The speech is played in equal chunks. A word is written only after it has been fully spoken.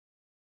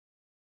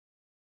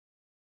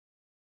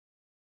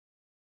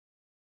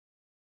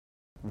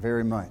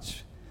very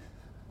much.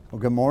 Well,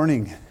 good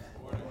morning.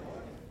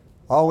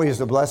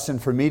 Always a blessing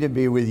for me to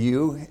be with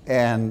you,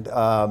 and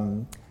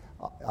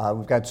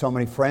we've got so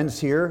many friends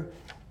here.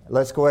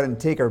 Let's go ahead and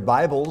take our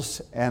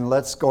Bibles, and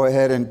let's go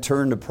ahead and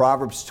turn to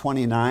Proverbs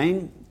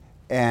 29.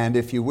 And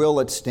if you will,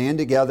 let's stand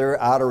together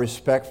out of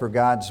respect for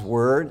God's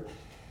Word.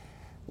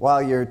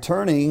 While you're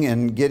turning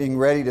and getting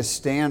ready to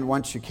stand,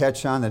 once you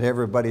catch on that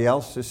everybody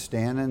else is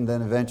standing,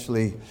 then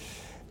eventually,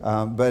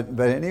 but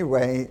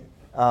anyway,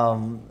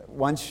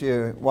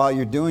 while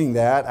you're doing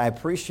that, I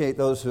appreciate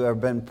those who have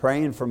been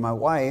praying for my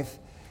wife.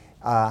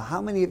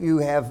 How many of you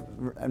have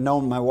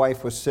known my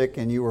wife was sick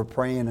and you were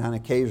praying on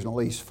occasion, at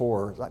least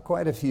for?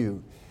 Quite a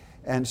few.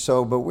 And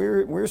so, but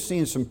we're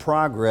seeing some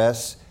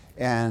progress,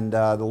 and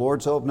the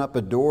Lord's opened up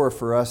a door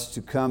for us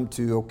to come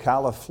to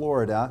Ocala,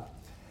 Florida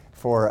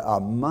for a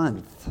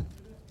month.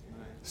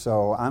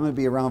 So I'm going to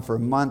be around for a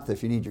month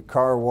if you need your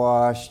car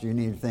washed, you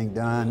need your thing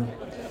done.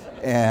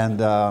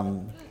 And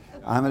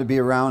I'm going to be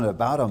around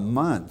about a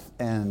month.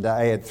 And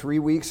I had 3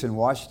 weeks in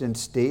Washington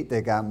State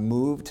that got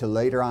moved to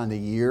later on in the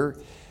year.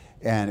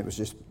 And it was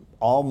just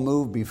all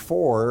moved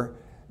before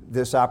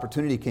this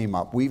opportunity came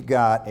up. We've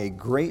got a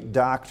great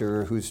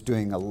doctor who's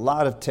doing a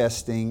lot of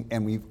testing,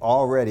 and we've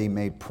already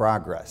made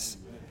progress.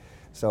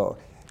 So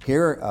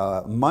here,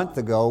 a month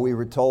ago, we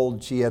were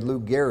told she had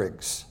Lou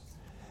Gehrig's,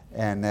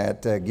 and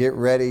that get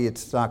ready,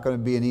 it's not going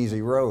to be an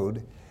easy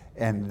road.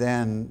 And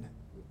then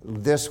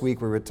this week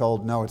we were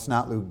told, no, it's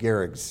not Lou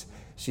Gehrig's.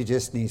 She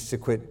just needs to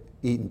quit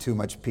eating too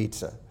much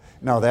pizza.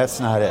 No, that's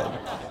not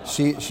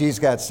it. She's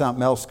got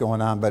something else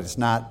going on, but it's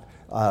not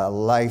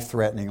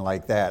life-threatening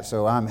like that.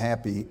 So I'm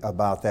happy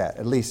about that,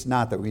 at least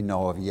not that we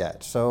know of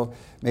yet. So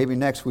maybe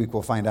next week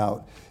we'll find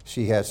out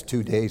she has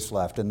 2 days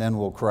left, and then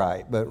we'll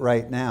cry. But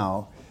right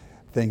now,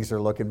 things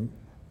are looking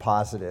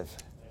positive.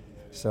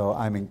 So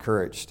I'm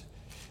encouraged.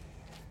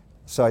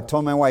 So I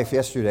told my wife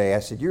yesterday, I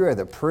said, you are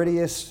the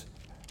prettiest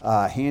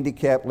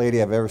handicapped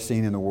lady I've ever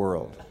seen in the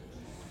world.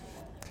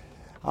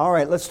 All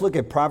right, let's look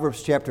at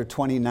Proverbs chapter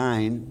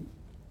 29,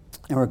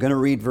 and we're going to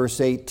read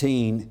verse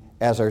 18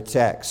 as our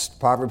text.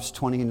 Proverbs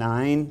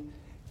 29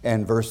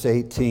 and verse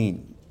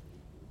 18.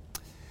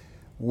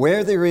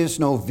 Where there is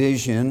no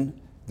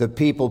vision, the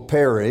people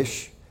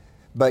perish,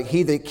 but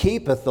he that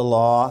keepeth the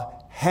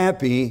law,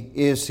 happy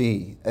is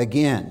he.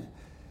 Again,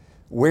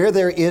 where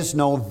there is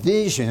no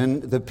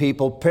vision, the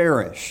people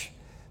perish,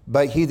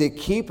 but he that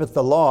keepeth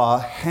the law,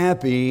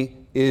 happy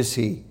is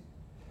he.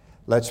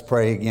 Let's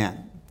pray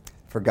again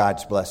for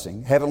God's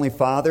blessing. Heavenly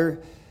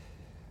Father,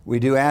 we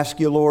do ask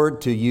you,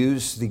 Lord, to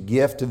use the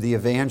gift of the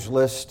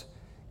evangelist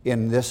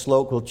in this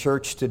local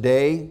church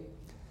today.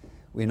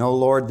 We know,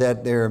 Lord,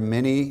 that there are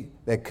many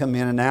that come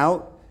in and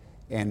out,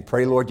 and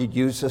pray, Lord, you'd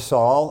use us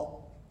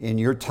all in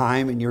your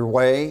time and your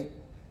way.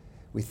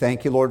 We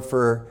thank you, Lord,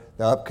 for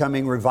the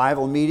upcoming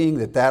revival meeting,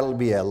 that'll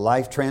be a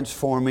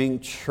life-transforming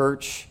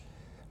church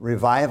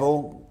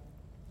revival.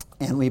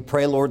 And we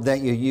pray, Lord, that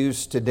you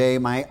use today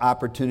my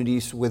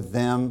opportunities with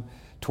them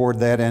toward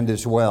that end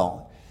as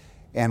well.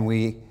 And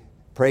we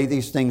pray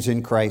these things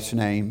in Christ's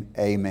name.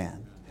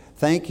 Amen.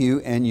 Thank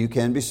you, and you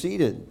can be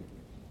seated.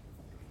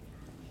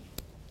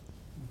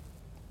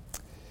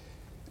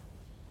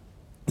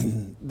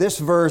 This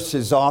verse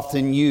is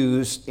often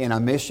used in a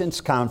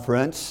missions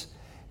conference,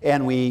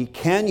 and we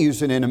can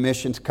use it in a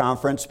missions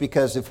conference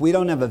because if we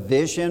don't have a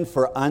vision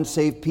for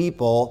unsaved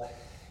people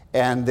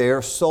and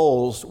their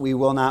souls, we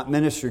will not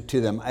minister to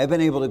them. I've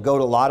been able to go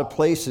to a lot of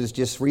places.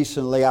 Just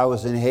recently I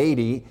was in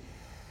Haiti.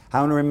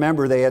 I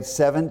remember they had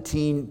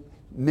 17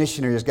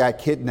 missionaries got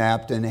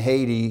kidnapped in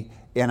Haiti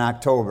in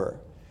October.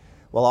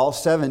 Well, all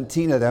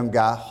 17 of them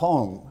got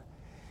home.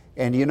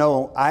 And you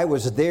know, I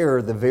was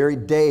there the very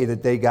day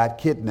that they got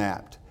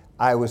kidnapped.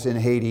 I was in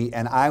Haiti,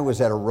 and I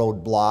was at a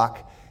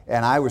roadblock,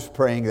 and I was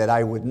praying that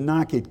I would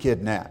not get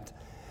kidnapped.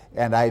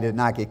 And I did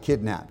not get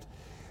kidnapped.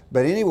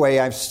 But anyway,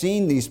 I've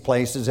seen these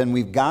places, and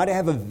we've got to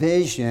have a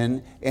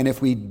vision, and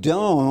if we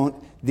don't,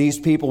 these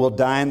people will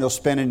die and they'll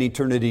spend an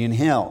eternity in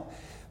hell.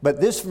 But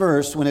this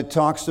verse, when it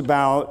talks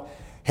about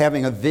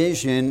having a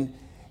vision,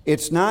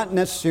 it's not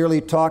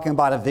necessarily talking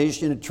about a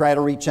vision to try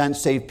to reach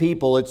unsaved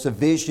people. It's a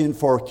vision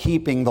for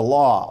keeping the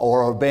law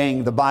or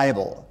obeying the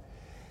Bible.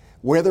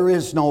 Where there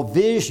is no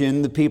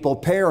vision, the people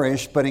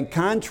perish, but in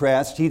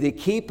contrast, he that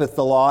keepeth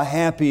the law,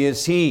 happy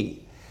is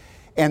he.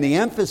 And the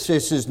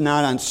emphasis is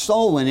not on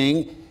soul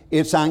winning,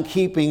 it's on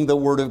keeping the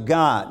Word of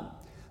God,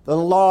 the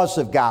laws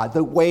of God,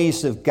 the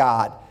ways of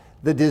God,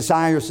 the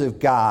desires of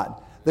God,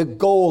 the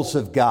goals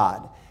of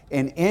God,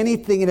 and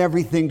anything and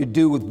everything to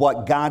do with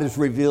what God has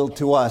revealed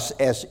to us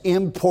as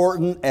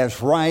important,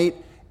 as right,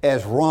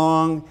 as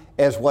wrong,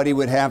 as what He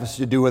would have us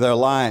to do with our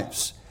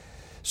lives.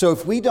 So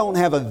if we don't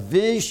have a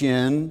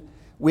vision,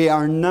 we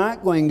are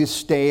not going to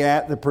stay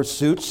at the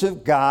pursuits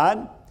of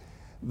God,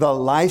 the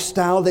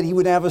lifestyle that He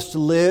would have us to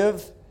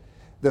live,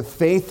 the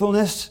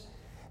faithfulness,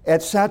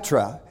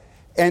 etc.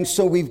 And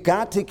so we've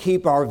got to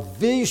keep our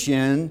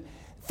vision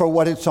for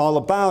what it's all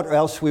about, or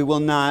else we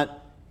will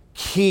not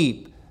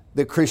keep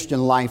the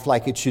Christian life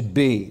like it should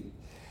be.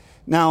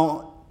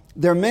 Now,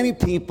 there are many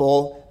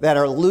people that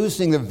are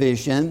losing the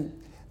vision.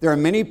 There are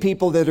many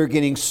people that are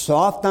getting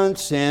soft on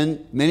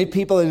sin, many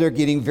people that are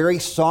getting very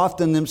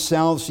soft on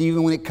themselves,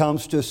 even when it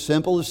comes to as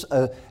simple as,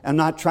 I'm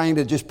not trying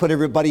to just put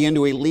everybody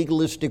into a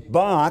legalistic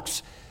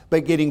box,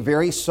 but getting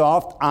very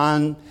soft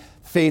on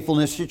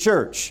faithfulness to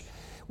church.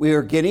 We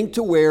are getting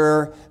to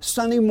where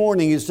Sunday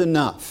morning is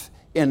enough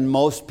in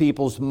most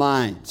people's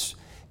minds,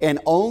 and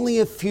only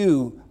a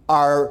few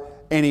are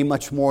any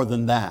much more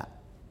than that.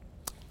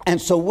 And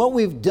so what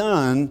we've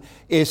done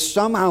is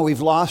somehow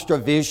we've lost our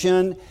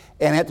vision.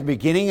 And at the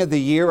beginning of the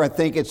year, I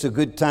think it's a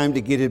good time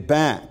to get it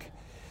back.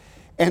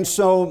 And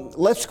so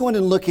let's go in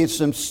and look at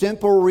some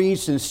simple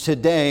reasons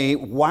today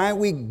why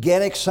we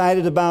get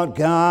excited about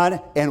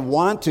God and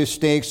want to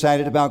stay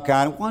excited about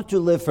God and want to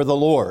live for the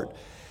Lord.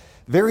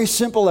 Very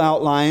simple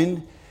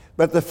outline,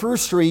 but the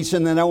first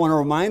reason that I want to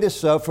remind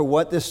us of for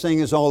what this thing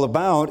is all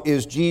about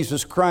is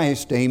Jesus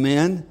Christ,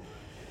 amen?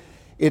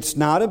 It's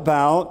not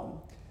about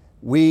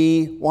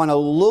we want to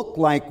look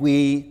like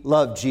we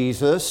love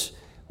Jesus,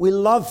 we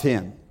love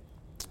Him.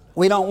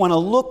 We don't want to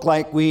look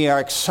like we are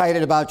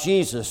excited about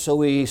Jesus, so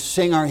we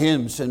sing our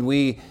hymns and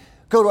we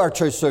go to our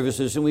church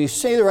services and we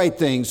say the right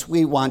things.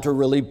 We want to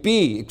really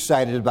be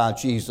excited about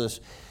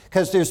Jesus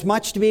because there's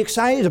much to be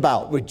excited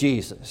about with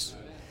Jesus.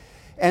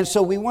 And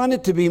so we want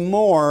it to be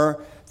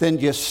more than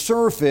just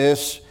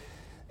surface.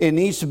 It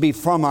needs to be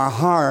from our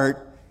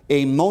heart,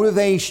 a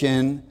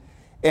motivation.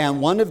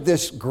 And one of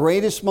the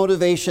greatest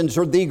motivations,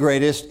 or the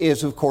greatest,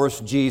 is, of course,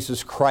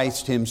 Jesus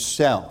Christ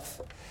Himself.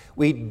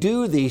 We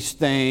do these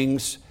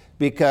things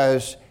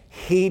because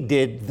He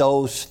did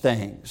those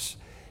things.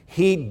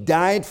 He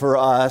died for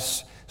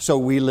us, so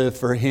we live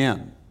for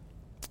Him.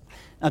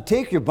 Now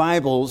take your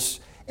Bibles,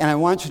 and I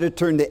want you to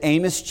turn to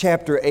Amos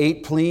chapter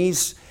 8,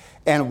 please.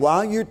 And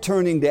while you're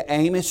turning to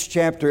Amos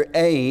chapter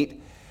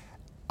 8,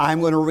 I'm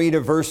going to read a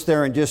verse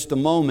there in just a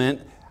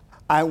moment.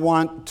 I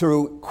want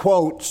to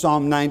quote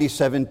Psalm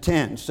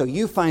 97:10. So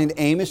you find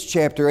Amos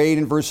chapter 8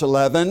 and verse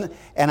 11,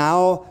 and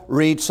I'll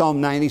read Psalm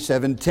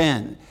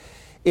 97:10.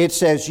 It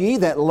says, ye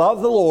that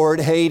love the Lord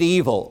hate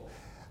evil.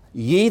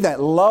 Ye that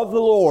love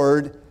the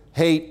Lord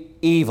hate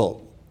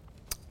evil.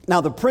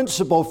 Now the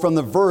principle from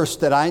the verse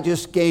that I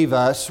just gave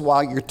us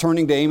while you're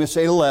turning to Amos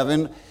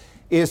 8:11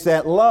 is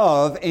that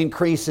love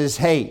increases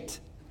hate.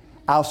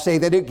 I'll say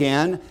that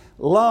again.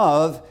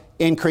 Love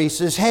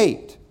increases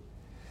hate.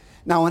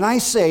 Now when I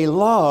say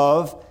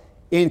love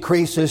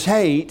increases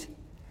hate,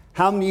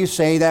 how many of you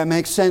say that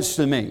makes sense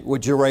to me?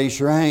 Would you raise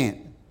your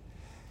hand?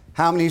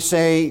 How many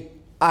say,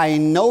 I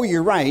know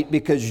you're right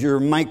because you're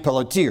Mike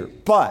Pelletier,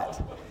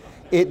 but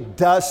it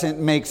doesn't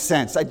make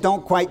sense. I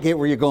don't quite get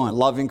where you're going.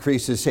 Love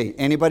increases hate.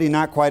 Anybody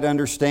not quite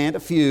understand? A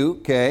few,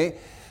 okay.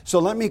 So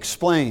let me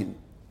explain.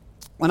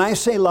 When I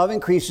say love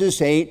increases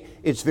hate,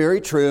 it's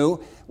very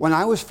true. When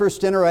I was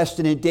first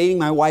interested in dating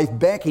my wife,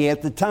 Becky,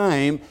 at the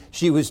time,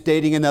 she was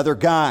dating another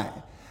guy.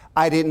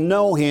 I didn't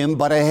know him,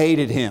 but I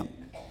hated him.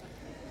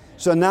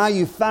 So now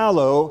you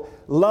follow,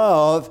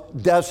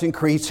 love does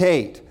increase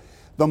hate.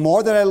 The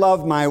more that I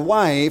loved my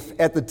wife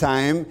at the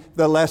time,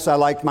 the less I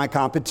liked my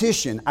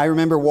competition. I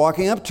remember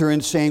walking up to her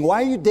and saying,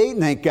 why are you dating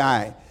that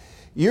guy?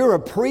 You're a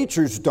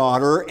preacher's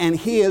daughter and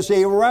he is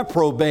a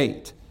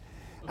reprobate.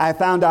 I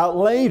found out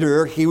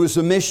later he was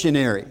a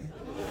missionary.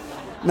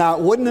 Now,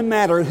 it wouldn't have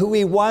mattered who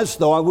he was,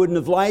 though. I wouldn't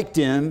have liked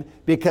him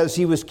because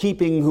he was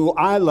keeping who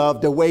I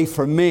loved away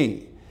from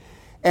me.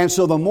 And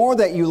so the more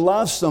that you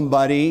love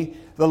somebody,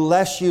 the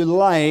less you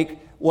like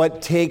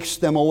what takes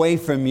them away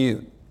from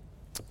you.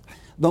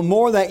 The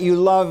more that you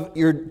love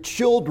your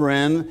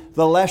children,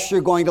 the less you're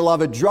going to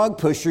love a drug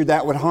pusher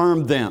that would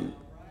harm them.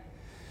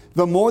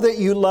 The more that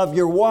you love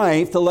your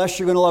wife, the less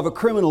you're going to love a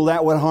criminal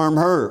that would harm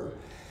her.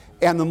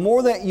 And the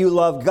more that you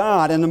love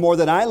God, and the more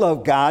that I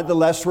love God, the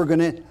less we're going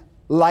to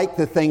like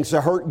the things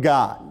that hurt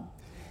God.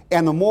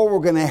 And the more we're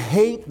going to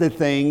hate the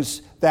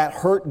things that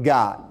hurt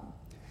God.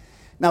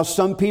 Now,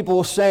 some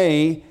people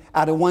say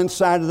out of one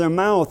side of their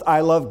mouth,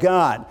 I love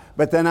God.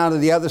 But then out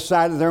of the other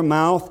side of their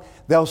mouth,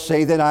 they'll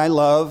say that I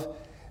love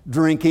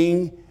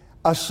drinking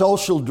a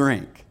social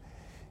drink.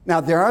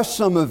 Now, there are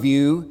some of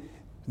you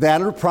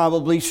that are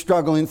probably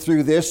struggling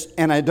through this,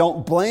 and I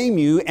don't blame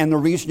you. And the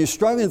reason you're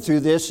struggling through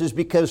this is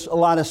because a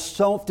lot of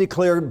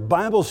self-declared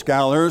Bible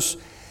scholars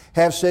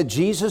have said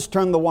Jesus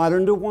turned the water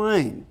into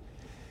wine.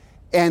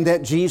 And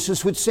that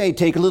Jesus would say,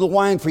 take a little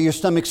wine for your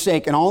stomach's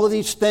sake, and all of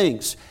these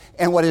things.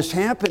 And what is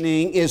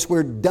happening is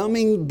we're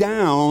dumbing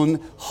down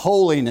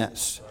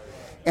holiness.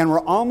 And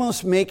we're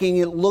almost making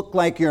it look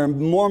like you're a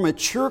more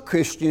mature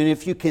Christian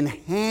if you can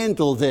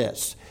handle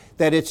this,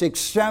 that it's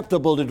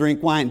acceptable to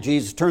drink wine.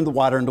 Jesus turned the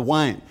water into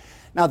wine.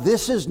 Now,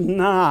 this is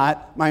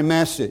not my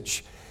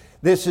message.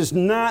 This is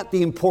not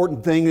the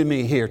important thing to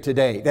me here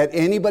today, that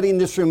anybody in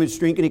this room is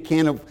drinking a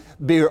can of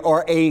beer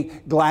or a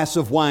glass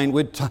of wine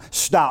would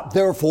stop.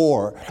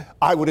 Therefore,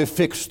 I would have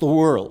fixed the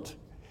world.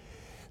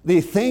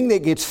 The thing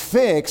that gets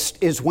fixed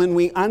is when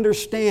we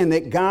understand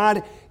that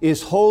God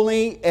is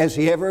holy as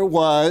He ever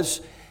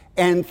was,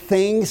 and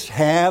things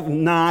have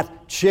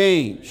not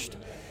changed.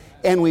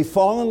 And we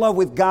fall in love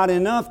with God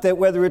enough that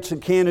whether it's a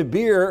can of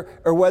beer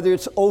or whether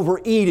it's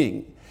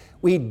overeating,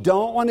 we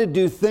don't want to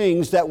do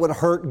things that would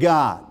hurt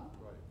God.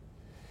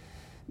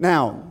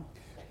 Now,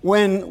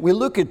 when we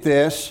look at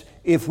this,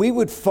 if we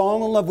would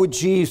fall in love with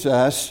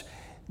Jesus,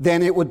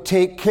 then it would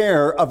take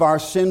care of our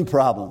sin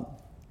problem.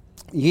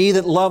 Ye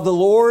that love the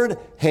Lord,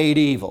 hate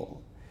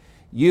evil.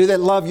 You that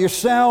love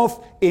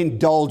yourself,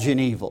 indulge in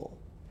evil.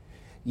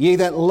 Ye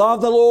that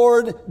love the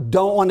Lord,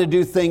 don't want to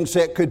do things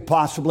that could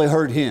possibly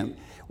hurt Him.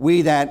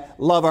 We that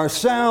love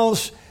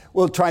ourselves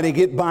will try to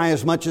get by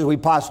as much as we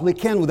possibly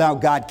can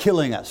without God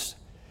killing us.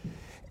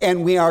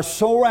 And we are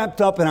so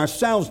wrapped up in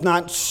ourselves,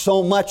 not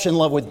so much in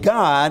love with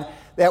God,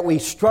 that we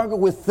struggle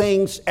with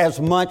things as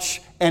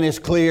much and as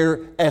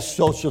clear as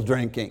social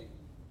drinking.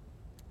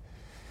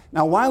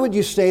 Now, why would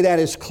you say that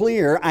is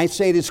clear? I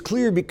say it is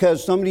clear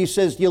because somebody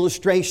says the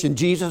illustration,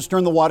 Jesus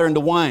turned the water into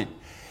wine.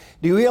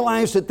 Do you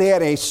realize that they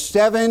had a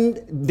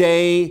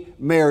 7-day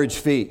marriage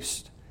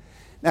feast?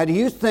 Now, do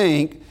you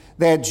think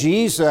that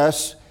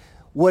Jesus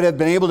would have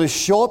been able to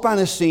show up on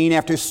the scene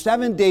after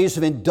 7 days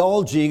of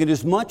indulging in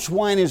as much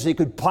wine as they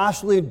could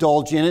possibly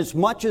indulge in, as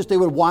much as they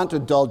would want to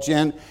indulge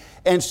in,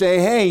 and say,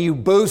 hey, you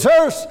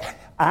boozers,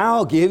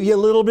 I'll give you a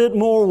little bit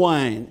more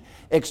wine,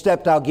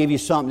 except I'll give you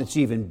something that's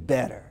even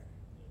better.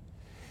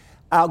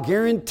 I'll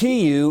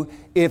guarantee you,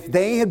 if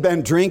they had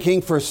been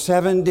drinking for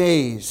 7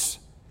 days,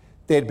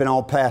 they'd been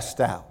all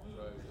passed out,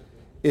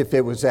 if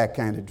it was that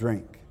kind of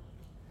drink.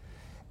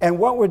 And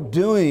what we're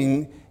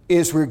doing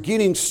is we're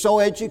getting so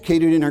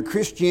educated in our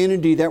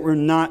Christianity that we're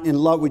not in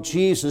love with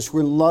Jesus,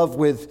 we're in love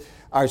with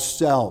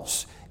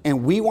ourselves.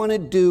 And we want to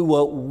do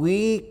what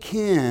we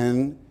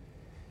can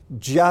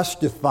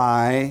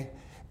justify,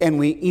 and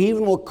we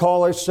even will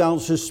call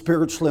ourselves as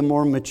spiritually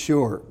more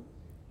mature.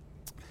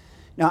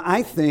 Now,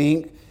 I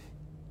think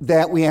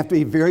that we have to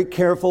be very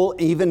careful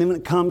even when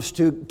it comes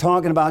to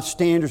talking about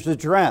standards of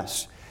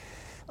dress.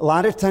 A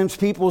lot of times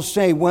people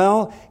say,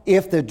 well,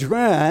 if the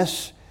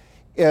dress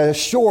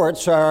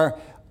shorts are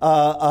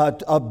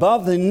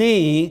above the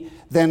knee,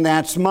 then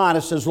that's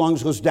modest as long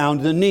as it goes down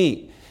to the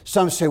knee.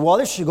 Some say, well,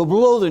 this should go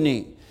below the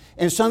knee.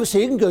 And some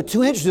say you can go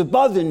 2 inches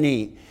above the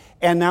knee.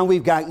 And now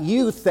we've got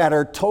youth that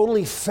are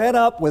totally fed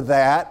up with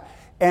that,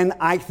 and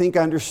I think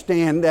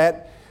understand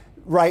that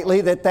rightly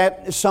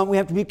that is something we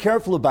have to be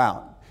careful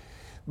about.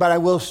 But I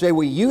will say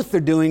what youth are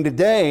doing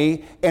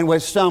today, and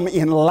what some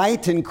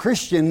enlightened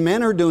Christian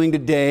men are doing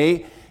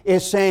today,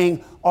 is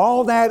saying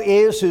all that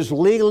is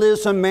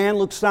legalism. Man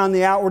looks on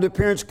the outward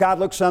appearance, God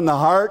looks on the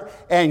heart,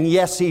 and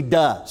yes, He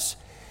does.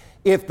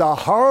 If the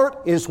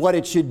heart is what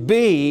it should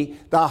be,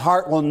 the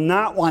heart will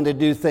not want to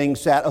do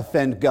things that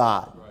offend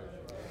God.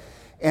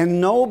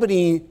 And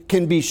nobody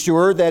can be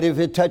sure that if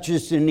it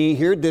touches the knee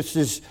here, this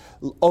is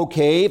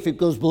okay. If it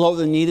goes below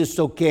the knee, this is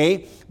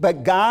okay.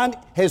 But God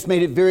has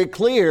made it very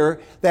clear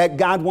that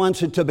God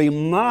wants it to be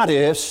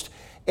modest,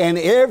 and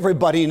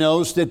everybody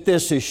knows that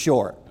this is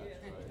short.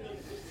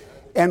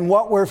 And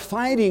what we're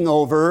fighting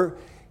over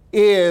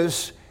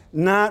is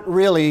not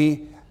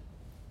really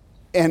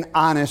an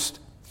honest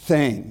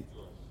thing.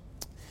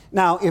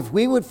 Now, if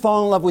we would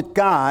fall in love with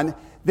God,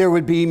 there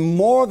would be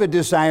more of a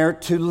desire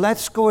to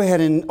let's go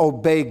ahead and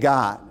obey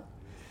God.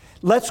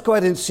 Let's go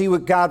ahead and see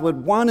what God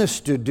would want us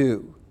to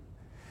do.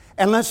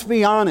 And let's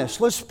be honest.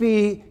 Let's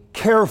be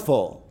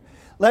careful.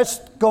 Let's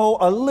go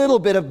a little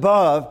bit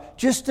above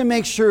just to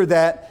make sure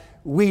that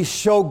we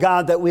show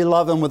God that we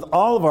love Him with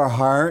all of our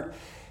heart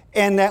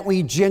and that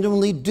we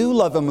genuinely do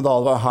love Him with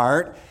all of our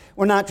heart.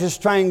 We're not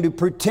just trying to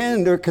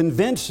pretend or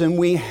convince Him.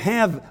 We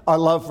have our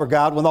love for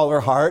God with all our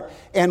heart.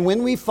 And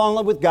when we fall in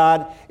love with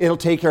God, it'll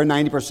take care of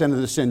 90% of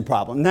the sin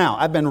problem. Now,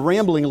 I've been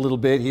rambling a little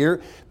bit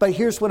here, but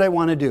here's what I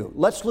want to do.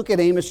 Let's look at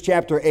Amos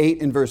chapter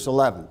 8 and verse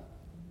 11.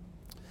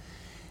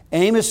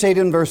 Amos 8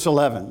 and verse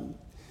 11.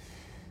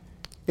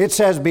 It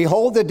says,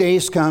 behold, the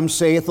days come,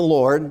 saith the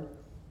Lord,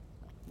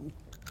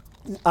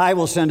 I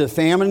will send a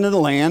famine into the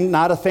land,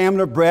 not a famine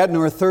of bread,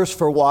 nor a thirst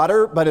for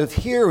water, but of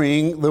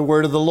hearing the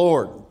word of the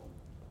Lord.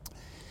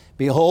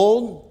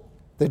 Behold,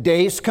 the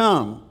days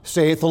come,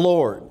 saith the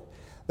Lord,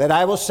 that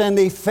I will send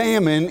a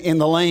famine in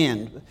the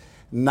land,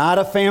 not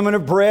a famine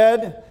of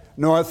bread,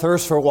 nor a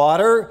thirst for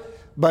water,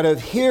 but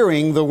of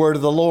hearing the word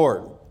of the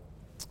Lord.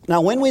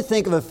 Now, when we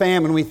think of a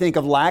famine, we think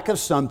of lack of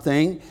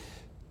something,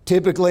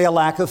 typically a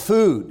lack of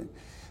food.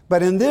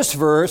 But in this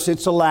verse,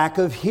 it's a lack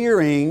of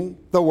hearing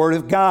the word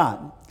of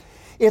God.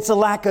 It's a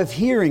lack of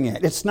hearing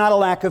it. It's not a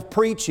lack of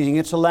preaching.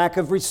 It's a lack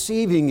of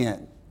receiving it.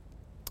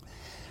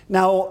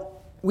 Now,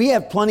 we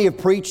have plenty of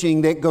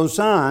preaching that goes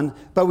on,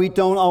 but we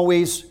don't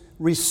always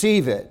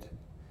receive it.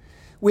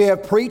 We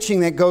have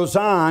preaching that goes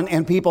on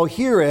and people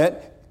hear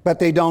it, but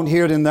they don't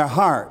hear it in their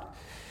heart.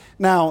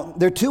 Now,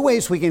 there are two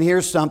ways we can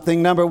hear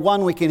something. Number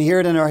one, we can hear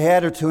it in our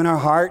head, or two, in our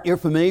heart. You're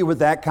familiar with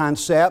that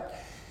concept.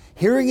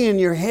 Hearing it in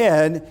your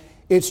head,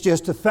 it's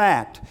just a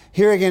fact.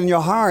 Hearing it in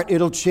your heart,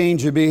 it'll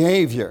change your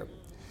behavior.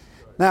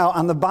 Now,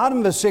 on the bottom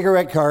of a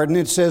cigarette carton,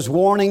 it says,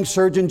 warning,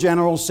 Surgeon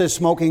General says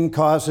smoking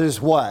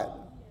causes what?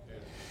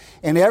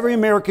 And every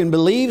American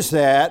believes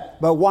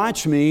that, but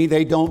watch me,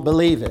 they don't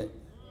believe it.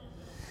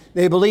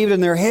 They believe it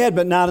in their head,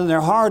 but not in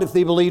their heart. If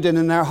they believed it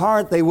in their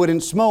heart, they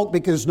wouldn't smoke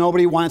because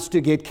nobody wants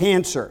to get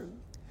cancer.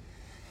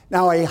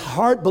 Now, a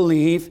heart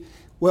belief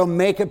will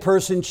make a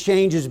person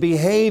change his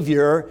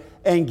behavior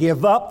and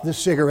give up the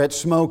cigarette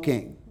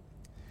smoking.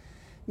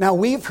 Now,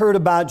 we've heard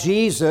about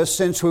Jesus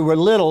since we were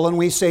little, and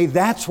we say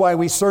that's why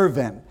we serve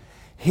Him.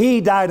 He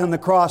died on the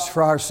cross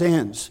for our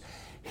sins.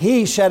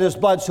 He shed His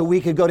blood so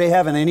we could go to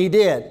heaven, and He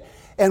did.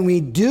 And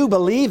we do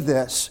believe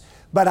this,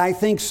 but I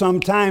think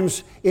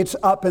sometimes it's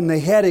up in the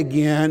head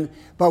again,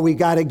 but we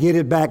got to get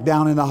it back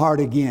down in the heart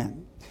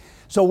again.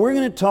 So we're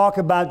going to talk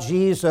about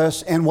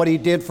Jesus and what He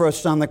did for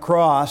us on the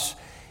cross.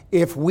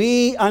 If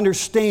we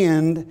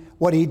understand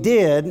what He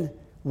did,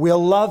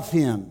 we'll love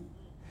Him.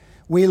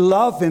 We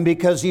love Him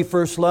because He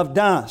first loved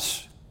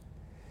us.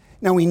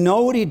 Now we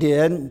know what He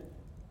did.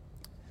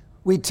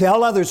 We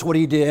tell others what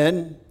He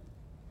did.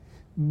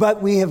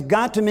 But we have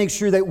got to make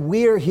sure that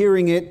we're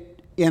hearing it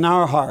in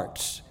our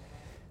hearts.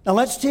 Now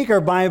let's take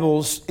our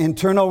Bibles and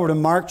turn over to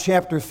Mark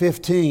chapter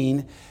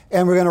 15.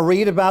 And we're going to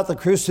read about the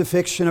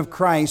crucifixion of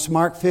Christ,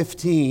 Mark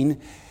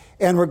 15.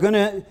 And we're going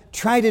to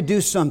try to do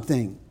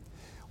something.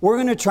 We're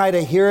going to try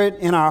to hear it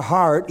in our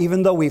heart,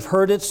 even though we've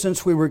heard it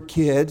since we were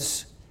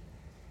kids.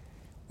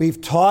 We've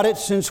taught it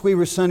since we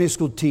were Sunday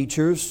school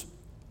teachers.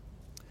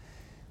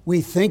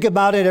 We think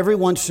about it every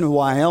once in a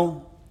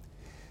while.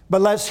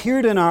 But let's hear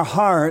it in our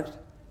heart,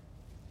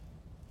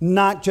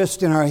 not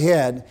just in our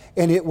head,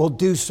 and it will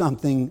do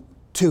something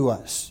to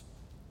us.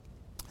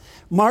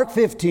 Mark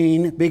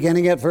 15,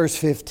 beginning at verse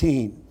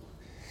 15.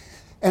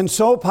 And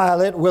so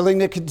Pilate, willing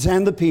to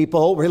content the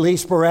people,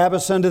 released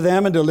Barabbas unto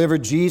them and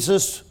delivered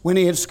Jesus, when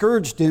he had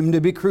scourged him,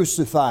 to be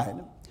crucified.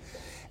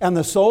 And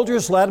the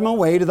soldiers led him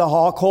away to the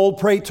hall called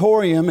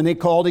Praetorium, and they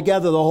called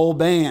together the whole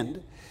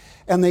band.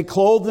 And they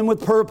clothed him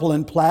with purple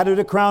and platted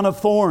a crown of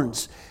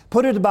thorns,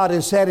 put it about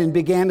his head, and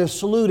began to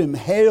salute him,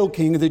 Hail,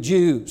 King of the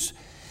Jews.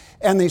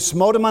 And they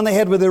smote him on the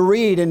head with a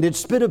reed, and did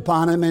spit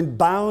upon him, and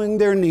bowing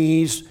their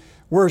knees,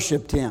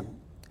 worshipped him.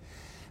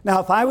 Now,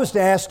 if I was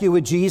to ask you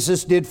what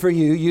Jesus did for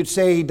you, you'd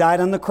say He died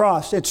on the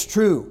cross. It's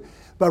true.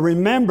 But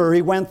remember,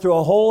 He went through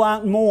a whole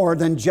lot more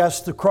than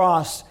just the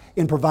cross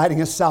in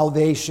providing us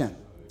salvation.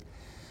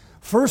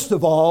 First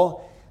of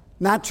all,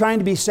 not trying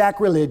to be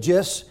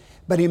sacrilegious,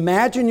 but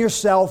imagine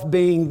yourself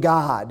being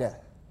God.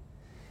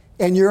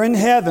 And you're in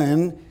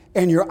heaven,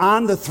 and you're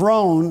on the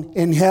throne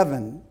in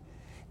heaven.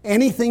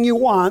 Anything you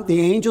want, the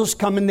angels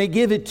come and they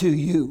give it to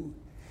you.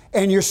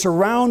 And you're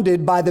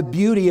surrounded by the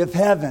beauty of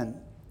heaven.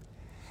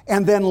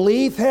 And then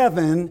leave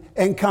heaven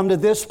and come to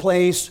this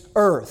place,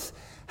 earth.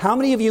 How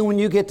many of you, when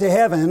you get to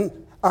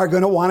heaven, are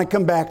going to want to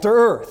come back to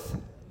earth?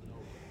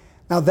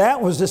 Now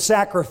that was the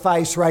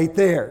sacrifice right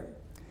there.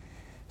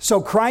 So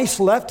Christ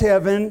left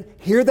heaven.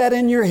 Hear that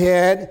in your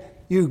head.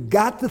 You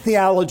got the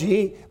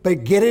theology,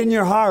 but get it in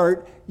your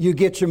heart, you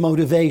get your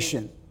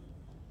motivation.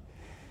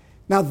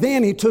 Now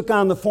then He took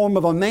on the form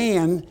of a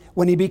man.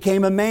 When He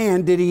became a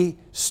man, did He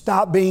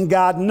stop being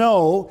God?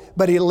 No,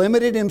 but He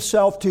limited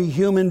Himself to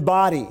human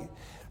body.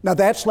 Now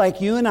that's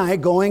like you and I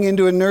going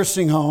into a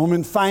nursing home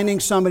and finding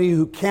somebody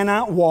who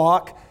cannot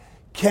walk,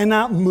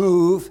 cannot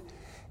move,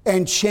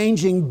 and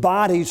changing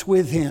bodies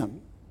with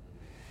Him.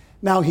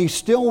 Now He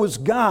still was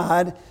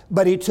God,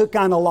 but He took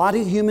on a lot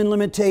of human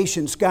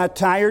limitations, got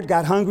tired,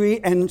 got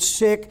hungry and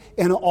sick,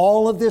 and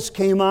all of this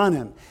came on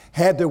Him.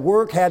 Had to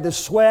work, had to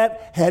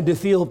sweat, had to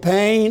feel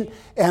pain,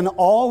 and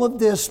all of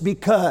this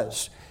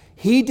because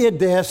He did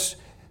this,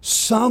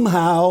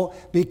 somehow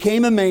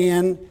became a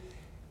man.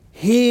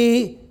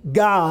 He,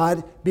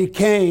 God,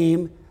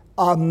 became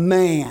a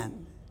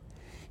man.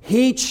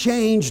 He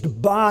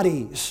changed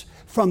bodies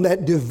from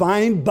that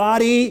divine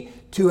body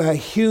to a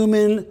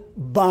human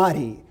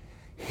body.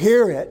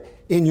 Hear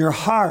it in your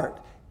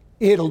heart.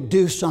 It'll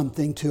do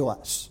something to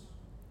us.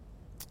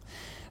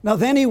 Now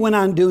then He went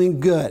on doing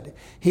good.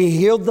 He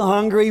healed the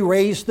hungry,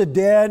 raised the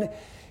dead.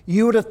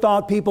 You would have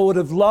thought people would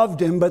have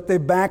loved Him, but they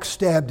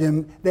backstabbed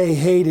Him. They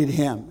hated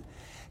Him.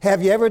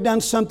 Have you ever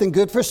done something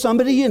good for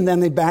somebody and then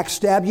they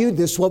backstab you?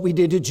 This is what we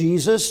did to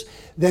Jesus.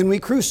 Then we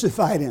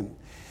crucified Him.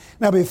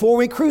 Now before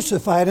we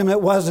crucified Him, it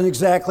wasn't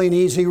exactly an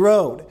easy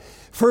road.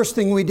 First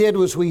thing we did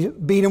was we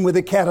beat Him with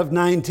a cat of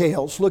nine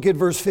tails. Look at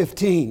verse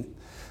 15.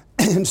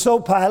 And so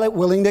Pilate,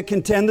 willing to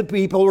content the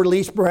people,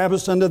 released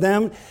Barabbas unto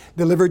them,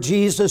 delivered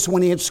Jesus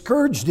when he had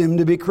scourged him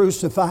to be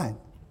crucified.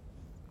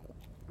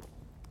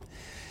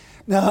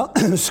 Now,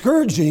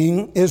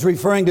 scourging is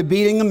referring to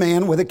beating a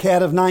man with a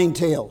cat of nine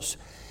tails.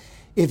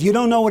 If you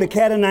don't know what a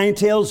cat of nine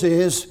tails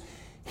is,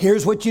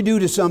 here's what you do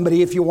to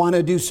somebody if you want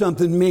to do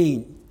something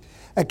mean.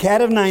 A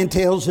cat of nine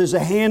tails is a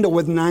handle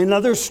with 9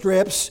 leather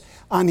strips.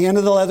 On the end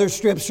of the leather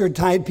strips are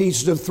tied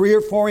pieces of 3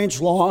 or 4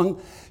 inch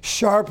long,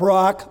 sharp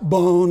rock,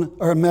 bone,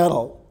 or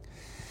metal.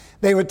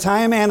 They would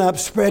tie a man up,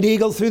 spread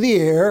eagle through the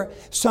air,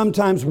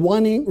 sometimes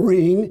one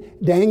ring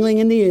dangling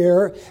in the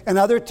air, and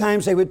other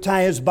times they would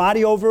tie his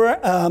body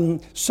over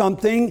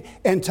something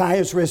and tie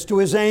his wrist to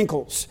his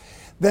ankles.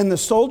 Then the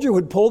soldier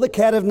would pull the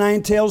cat of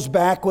nine tails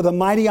back with a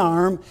mighty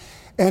arm,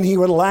 and he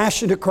would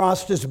lash it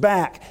across his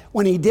back.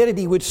 When he did it,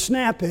 he would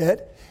snap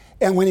it.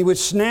 And when he would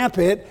snap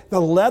it, the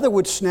leather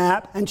would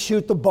snap and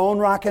shoot the bone,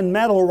 rock, and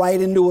metal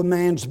right into a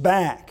man's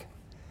back.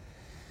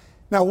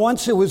 Now,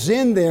 once it was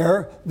in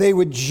there, they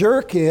would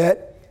jerk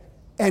it,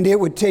 and it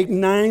would take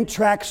 9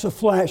 tracts of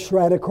flesh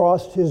right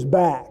across his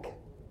back.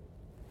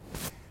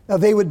 Now,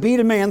 they would beat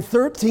a man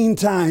 13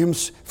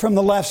 times from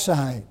the left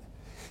side,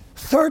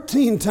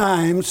 13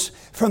 times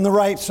from the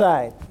right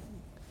side,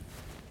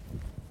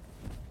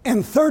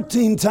 and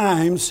 13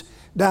 times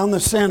down the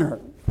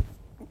center.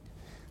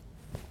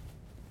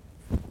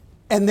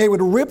 And they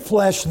would rip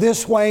flesh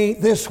this way,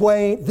 this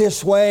way,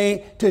 this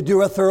way to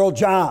do a thorough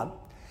job.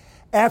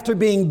 After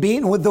being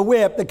beaten with the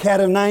whip, the cat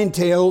of nine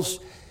tails,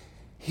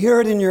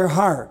 hear it in your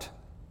heart.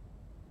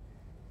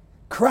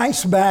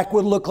 Christ's back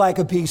would look like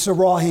a piece of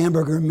raw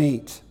hamburger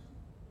meat.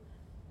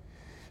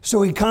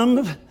 So he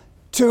comes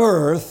to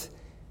earth,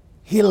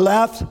 he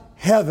left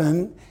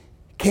heaven,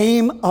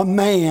 came a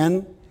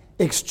man,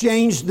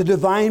 exchanged the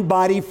divine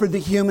body for the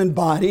human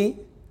body,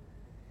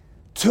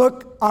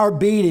 took our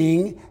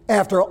beating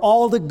after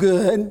all the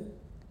good,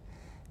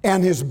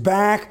 and his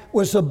back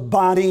was a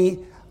body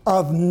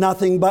of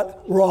nothing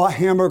but raw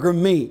hamburger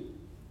meat.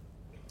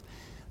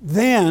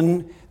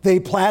 Then they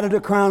platted a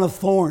crown of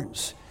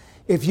thorns.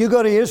 If you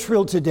go to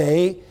Israel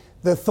today,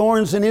 the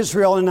thorns in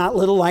Israel are not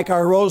little like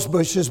our rose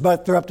bushes,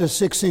 but they're up to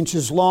 6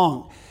 inches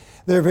long.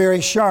 They're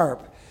very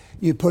sharp.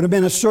 You put them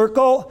in a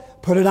circle,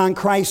 put it on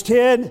Christ's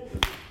head,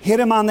 hit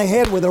him on the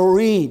head with a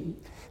reed.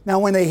 Now,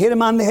 when they hit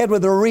him on the head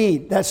with a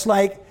reed, that's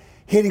like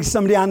hitting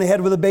somebody on the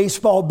head with a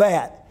baseball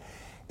bat.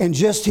 And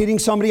just hitting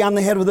somebody on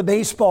the head with a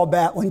baseball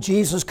bat when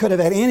Jesus could have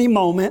at any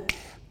moment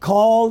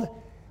called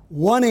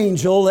one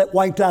angel that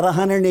wiped out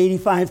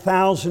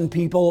 185,000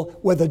 people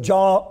with a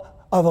jaw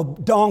of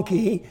a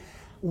donkey.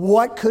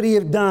 What could he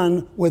have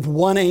done with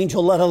one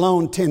angel, let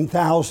alone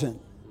 10,000?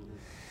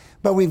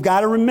 But we've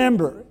got to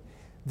remember,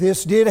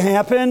 this did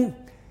happen,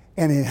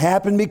 and it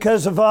happened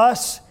because of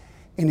us,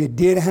 and it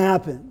did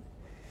happen.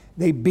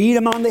 They beat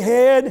him on the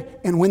head,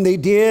 and when they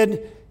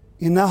did,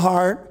 in the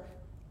heart,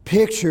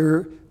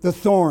 picture the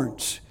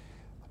thorns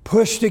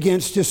pushed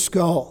against his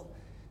skull.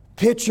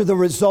 Picture the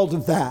result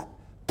of that.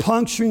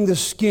 Puncturing the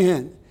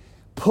skin.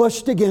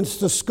 Pushed against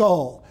the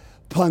skull.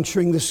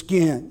 Puncturing the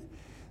skin.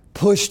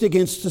 Pushed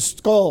against the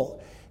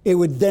skull. It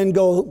would then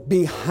go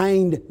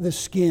behind the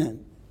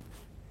skin.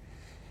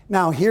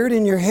 Now, hear it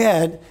in your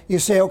head. You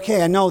say,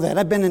 okay, I know that.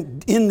 I've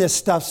been in this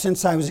stuff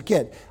since I was a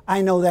kid.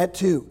 I know that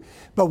too.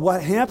 But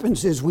what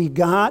happens is we've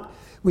got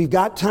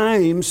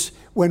times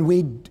when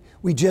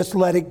we just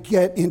let it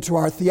get into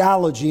our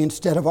theology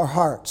instead of our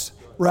hearts,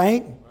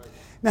 right?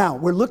 Now,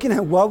 we're looking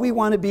at what we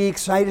want to be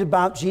excited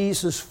about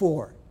Jesus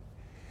for.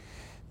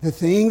 The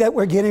thing that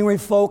we're getting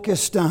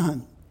refocused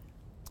on.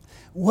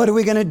 What are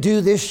we going to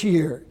do this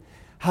year?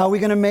 How are we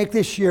going to make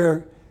this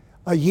year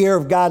a year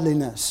of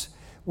godliness?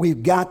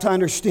 We've got to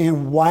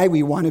understand why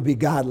we want to be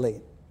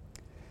godly.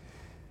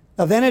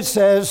 Now then it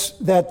says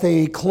that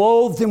they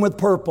clothed him with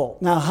purple.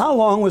 Now how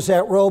long was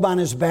that robe on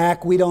his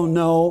back? We don't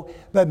know,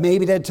 but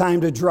maybe it had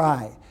time to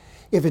dry.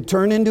 If it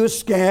turned into a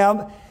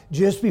scab,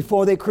 just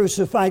before they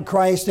crucified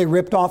Christ, they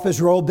ripped off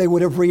his robe, they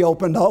would have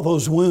reopened all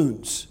those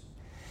wounds.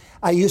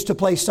 I used to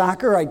play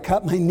soccer. I'd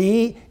cut my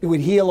knee, it would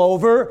heal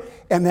over,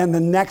 and then the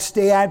next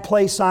day I'd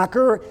play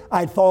soccer,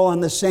 I'd fall on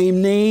the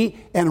same knee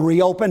and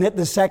reopen it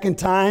the second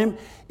time.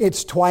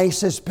 It's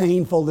twice as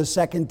painful the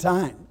second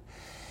time.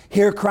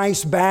 Here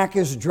Christ's back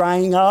is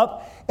drying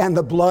up, and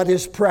the blood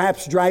is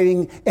perhaps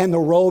drying and the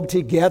robe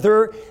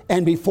together,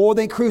 and before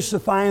they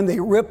crucify him, they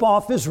rip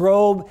off his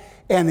robe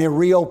and they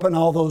reopen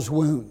all those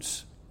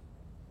wounds.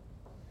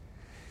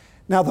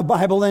 Now the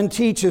Bible then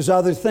teaches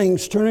other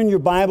things. Turn in your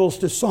Bibles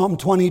to Psalm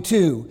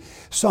 22.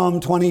 Psalm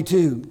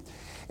 22.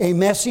 A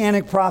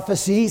messianic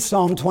prophecy,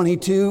 Psalm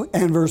 22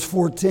 and verse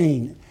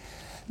 14.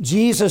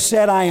 Jesus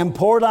said, I am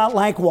poured out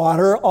like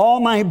water. All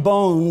my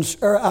bones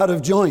are out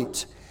of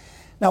joint.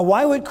 Now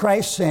why would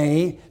Christ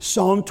say,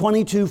 Psalm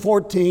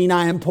 22:14,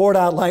 I am poured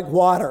out like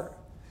water?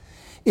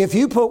 If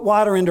you put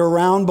water into a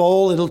round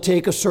bowl, it'll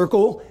take a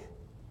circle,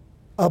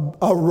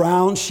 a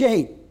round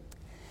shape.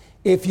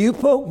 If you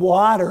put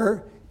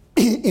water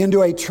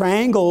into a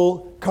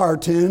triangle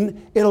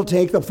carton, it'll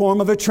take the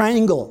form of a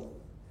triangle.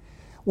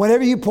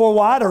 Whenever you pour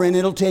water in,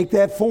 it'll take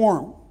that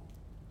form.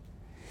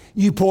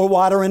 You pour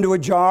water into a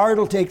jar,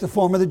 it'll take the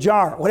form of the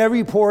jar. Whatever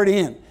you pour it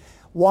in,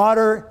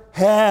 water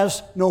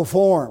has no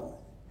form.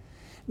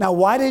 Now,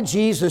 why did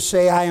Jesus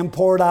say, I am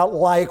poured out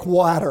like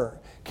water?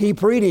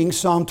 Keep reading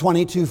Psalm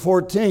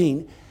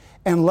 22:14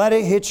 and let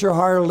it hit your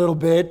heart a little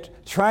bit.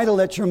 Try to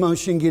let your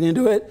emotion get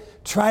into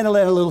it. Try to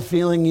let a little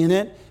feeling in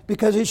it,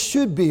 because it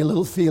should be a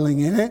little feeling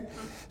in it.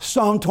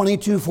 Psalm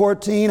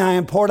 22:14, I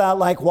am poured out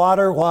like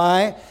water.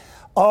 Why?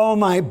 All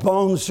my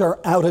bones are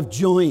out of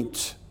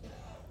joint.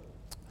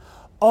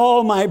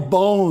 All my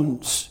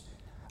bones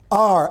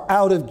are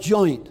out of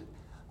joint.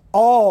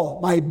 All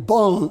my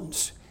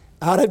bones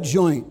out of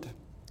joint.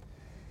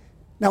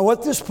 Now,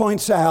 what this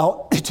points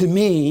out to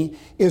me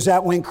is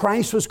that when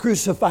Christ was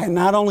crucified,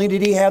 not only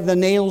did he have the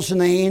nails in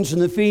the hands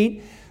and the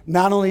feet,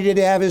 not only did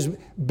he have his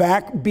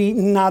back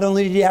beaten, not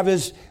only did he have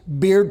his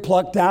beard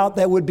plucked out,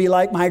 that would be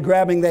like my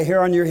grabbing the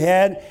hair on your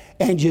head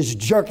and just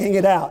jerking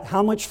it out.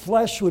 How much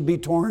flesh would be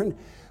torn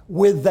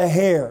with the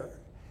hair?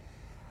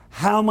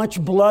 How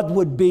much blood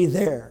would be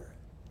there?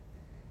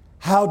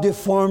 How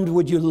deformed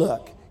would you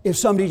look if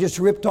somebody just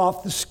ripped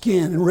off the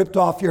skin and ripped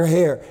off your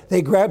hair?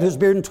 They grabbed his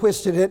beard and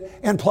twisted it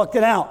and plucked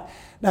it out.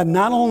 Now,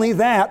 not only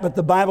that, but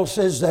the Bible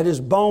says that his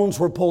bones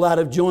were pulled out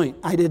of joint.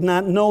 I did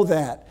not know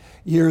that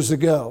years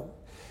ago.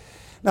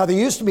 Now, there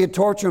used to be a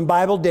torture in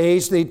Bible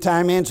days. They'd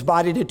tie a man's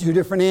body to two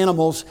different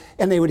animals,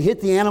 and they would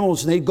hit the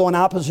animals, and they'd go in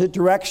opposite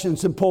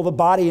directions and pull the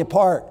body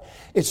apart.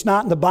 It's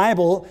not in the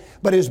Bible,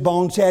 but his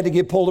bones had to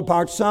get pulled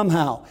apart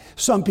somehow.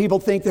 Some people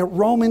think that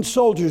Roman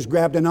soldiers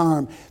grabbed an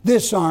arm,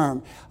 this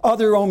arm,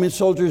 other Roman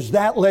soldiers,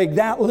 that leg,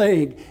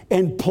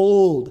 and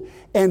pulled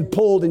and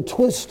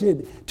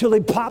twisted till they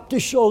popped the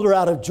shoulder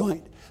out of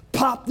joint,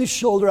 popped the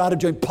shoulder out of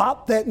joint,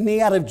 popped that knee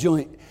out of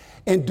joint.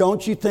 And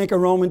don't you think a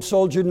Roman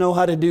soldier would know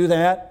how to do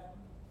that?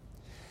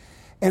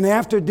 And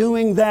after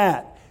doing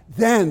that,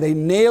 then they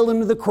nailed him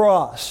to the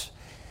cross.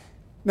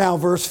 Now,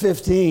 verse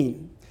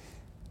 15.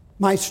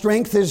 My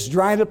strength is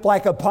dried up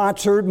like a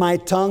potsherd. My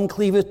tongue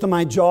cleaveth to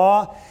my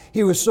jaw.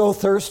 He was so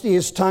thirsty,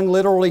 his tongue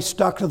literally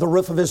stuck to the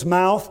roof of his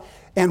mouth.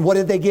 And what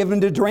did they give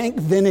him to drink?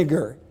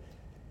 Vinegar.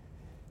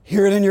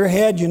 Hear it in your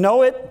head, you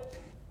know it.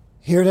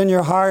 Hear it in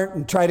your heart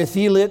and try to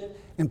feel it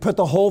and put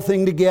the whole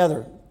thing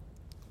together.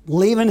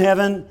 Leaving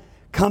heaven,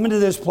 coming to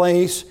this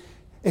place,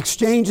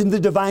 exchanging the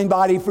divine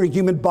body for a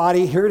human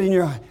body, hear it in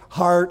your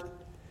heart,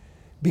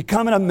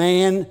 becoming a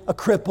man, a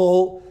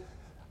cripple,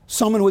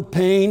 someone with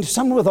pain,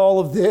 someone with all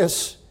of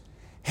this,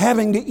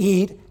 having to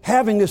eat,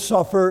 having to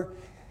suffer.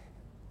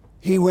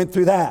 He went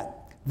through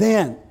that.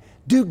 Then,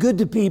 do good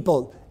to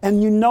people.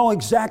 And you know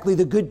exactly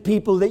the good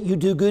people that you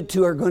do good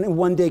to are going to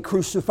one day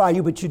crucify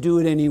you, but you do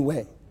it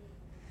anyway.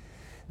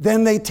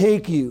 Then they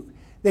take you.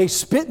 They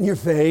spit in your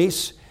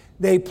face.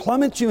 They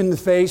plummet you in the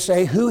face,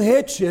 say, who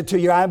hit you, till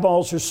your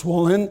eyeballs are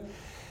swollen.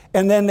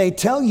 And then they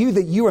tell you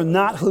that you are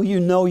not who you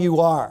know you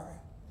are.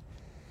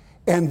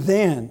 And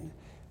then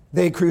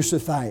they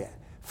crucify you.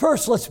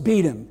 First, let's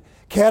beat him.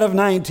 Cat of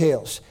nine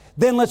tails.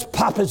 Then let's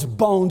pop his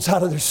bones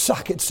out of their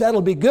sockets.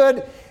 That'll be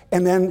good.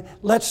 And then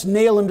let's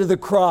nail him to the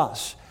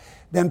cross.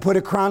 Then put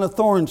a crown of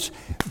thorns.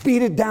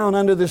 Beat it down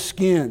under the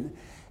skin.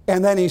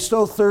 And then he's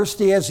so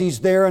thirsty as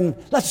he's there, and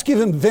let's give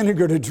him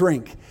vinegar to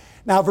drink.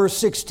 Now, verse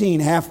 16,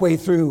 halfway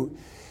through.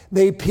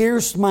 They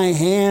pierced my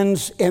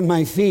hands and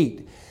my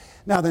feet.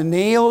 Now, the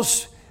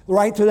nails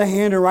right through the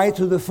hand and right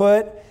through the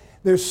foot,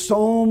 there's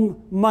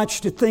so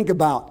much to think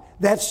about.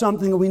 That's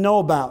something that we know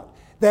about.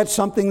 That's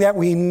something that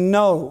we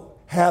know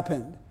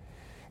happened.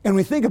 And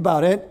we think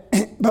about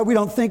it, but we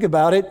don't think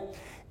about it.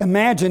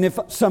 Imagine if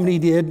somebody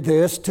did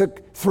this,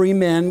 took three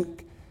men,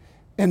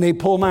 and they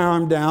pulled my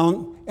arm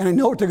down, and I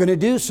know what they're going to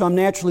do, so I'm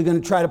naturally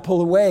going to try to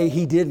pull away.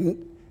 He didn't,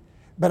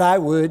 but I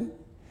would.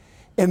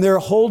 And they're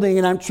holding,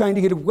 and I'm trying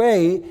to get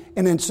away,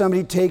 and then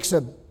somebody takes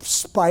a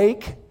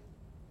spike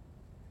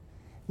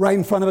right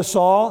in front of us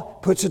all,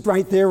 puts it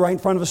right there, right in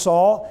front of us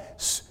all.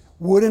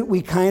 Wouldn't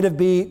we kind of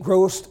be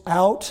grossed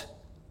out?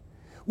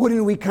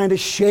 Wouldn't we kind of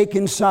shake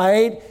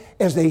inside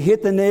as they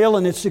hit the nail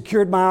and it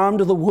secured my arm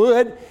to the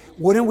wood?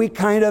 Wouldn't we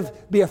kind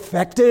of be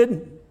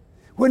affected?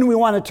 Wouldn't we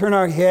want to turn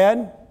our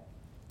head?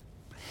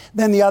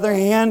 Then the other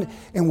hand,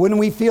 and wouldn't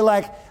we feel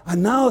like,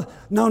 no,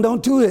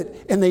 don't do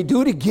it. And they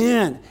do it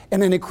again.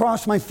 And then they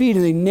cross my feet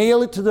and they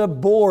nail it to the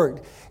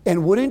board.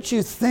 And wouldn't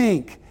you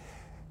think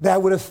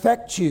that would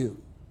affect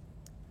you?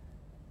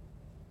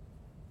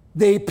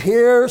 They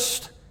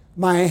pierced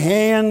my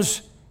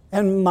hands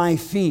and my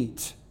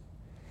feet.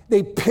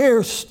 They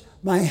pierced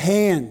my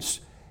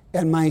hands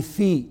and my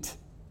feet.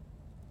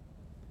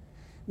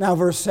 Now,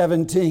 verse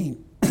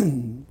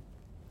 17.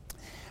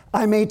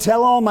 I may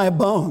tell all my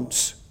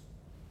bones.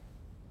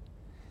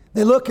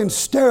 They look and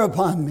stare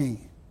upon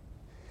me.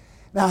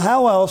 Now,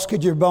 how else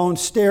could your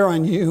bones stare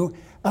on you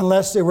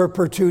unless they were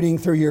protruding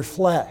through your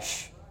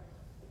flesh?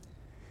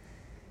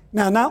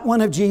 Now, not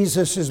one of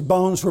Jesus'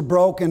 bones were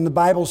broken. The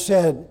Bible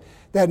said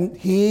that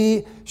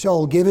he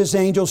shall give his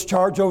angels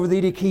charge over thee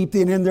to keep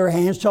thee, and in their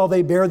hands shall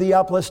they bear thee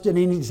up, lest at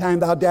any time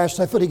thou dash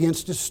thy foot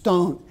against a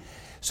stone.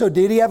 So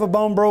did he have a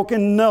bone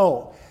broken?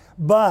 No.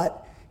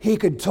 But he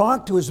could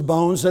talk to his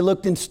bones. They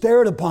looked and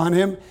stared upon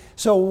him.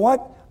 So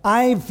what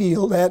I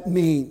feel that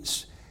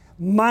means,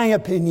 my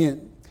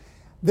opinion,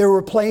 there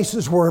were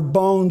places where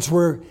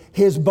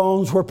his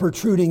bones were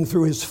protruding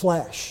through his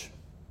flesh.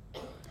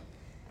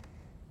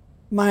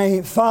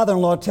 My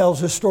father-in-law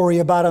tells a story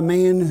about a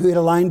man who had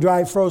a line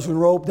drive frozen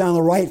rope down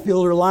the right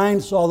fielder line,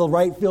 saw the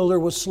right fielder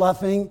was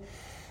sloughing,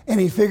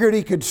 and he figured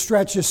he could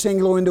stretch a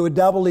single into a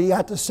double. He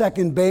got to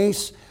second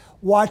base.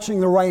 Watching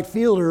the right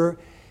fielder,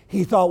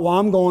 he thought, well,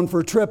 I'm going for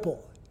a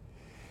triple.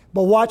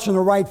 But watching the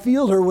right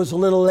fielder was a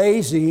little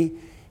lazy.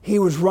 He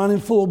was running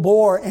full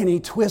bore, and he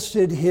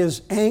twisted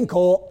his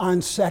ankle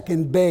on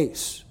second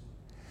base.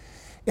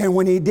 And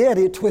when he did,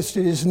 it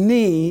twisted his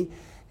knee,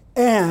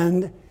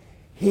 and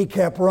he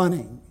kept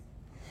running.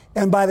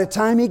 And by the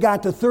time he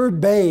got to third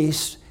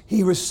base,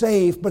 he was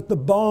safe, but the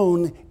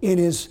bone in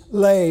his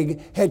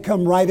leg had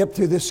come right up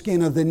through the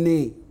skin of the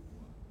knee.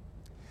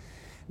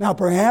 Now,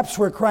 perhaps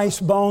where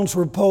Christ's bones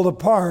were pulled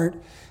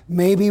apart,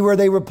 maybe where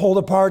they were pulled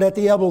apart at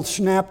the elbow,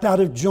 snapped out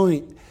of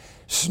joint,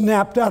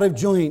 popped out of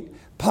joint,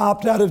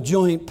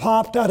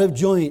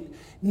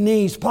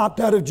 knees popped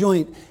out of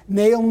joint,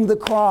 nailed him to the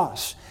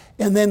cross.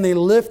 And then they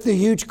lift the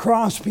huge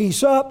cross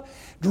piece up,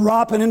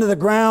 drop it into the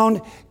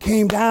ground,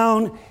 came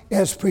down,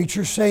 as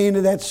preachers say,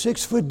 into that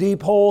 6-foot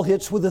deep hole,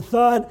 hits with a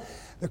thud.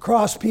 The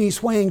cross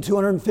piece weighing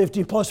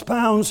 250 plus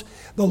pounds,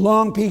 the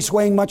long piece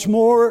weighing much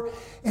more,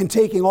 and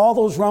taking all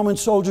those Roman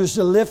soldiers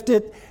to lift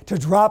it, to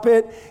drop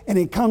it, and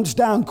it comes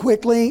down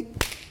quickly.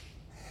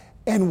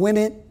 And when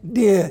it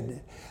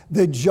did,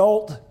 the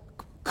jolt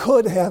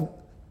could have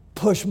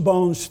pushed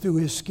bones through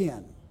his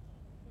skin.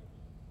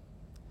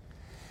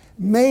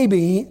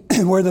 Maybe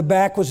where the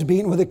back was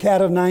beaten with a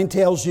cat of nine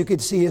tails, you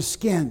could see his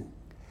skin.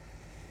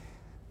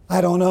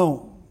 I don't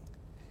know.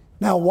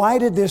 Now, why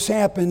did this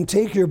happen?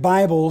 Take your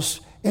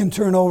Bibles and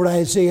turn over to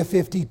Isaiah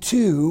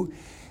 52.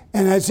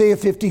 And Isaiah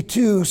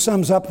 52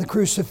 sums up the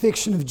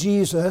crucifixion of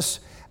Jesus.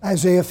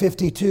 Isaiah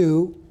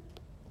 52,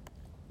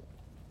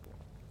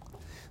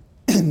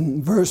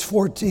 verse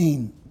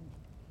 14.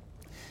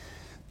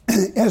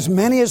 As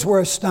many as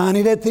were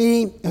astonished at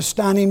thee,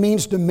 astonished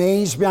means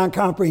amazed beyond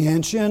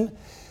comprehension.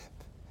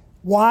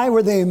 Why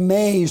were they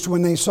amazed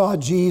when they saw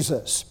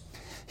Jesus?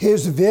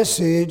 His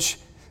visage,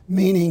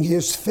 meaning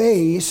his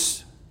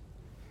face,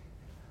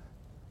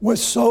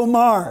 was so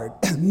marred,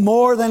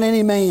 more than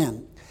any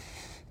man,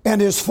 and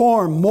his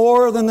form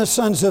more than the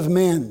sons of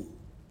men.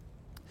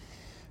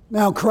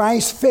 Now,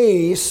 Christ's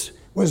face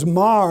was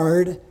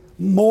marred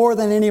more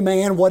than any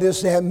man. What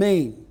does that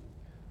mean?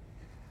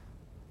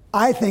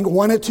 I think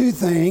one of two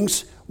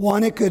things.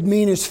 One, it could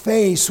mean his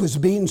face was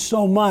beaten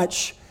so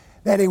much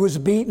that he was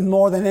beaten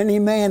more than any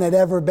man had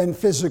ever been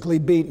physically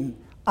beaten.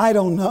 I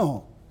don't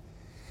know.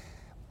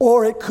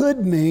 Or it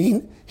could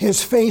mean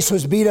his face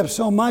was beat up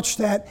so much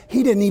that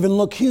he didn't even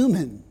look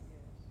human.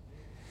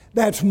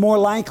 That's more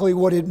likely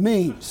what it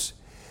means.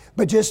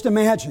 But just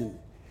imagine,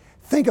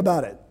 think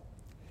about it.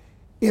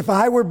 If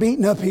I were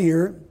beaten up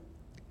here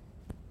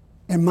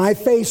and my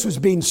face was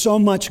beaten so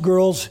much,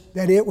 girls,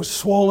 that it was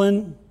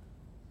swollen,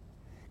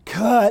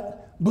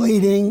 cut,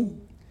 bleeding,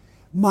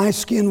 my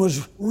skin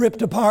was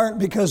ripped apart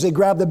because they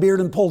grabbed the beard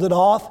and pulled it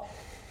off.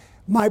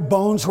 My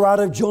bones were out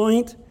of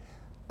joint.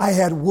 I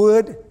had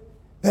wood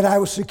that I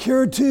was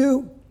secured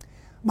to.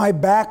 My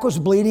back was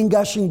bleeding,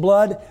 gushing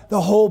blood.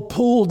 The whole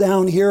pool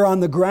down here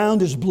on the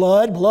ground is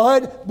blood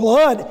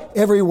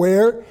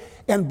everywhere,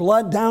 and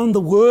blood down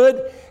the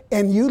wood.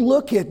 And you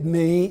look at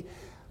me,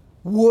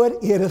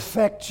 would it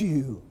affect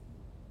you?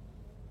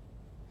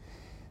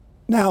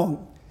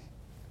 Now,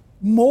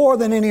 more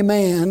than any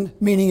man,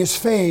 meaning his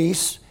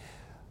face,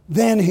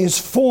 than his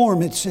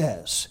form, it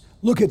says.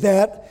 Look at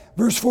that,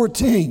 verse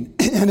 14.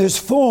 And his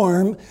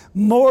form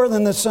more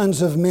than the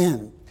sons of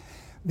men.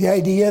 The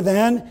idea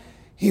then,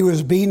 he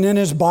was beaten in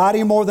his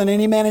body more than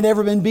any man had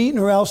ever been beaten,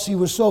 or else he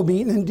was so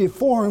beaten and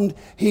deformed,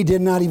 he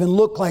did not even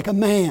look like a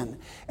man.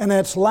 And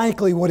that's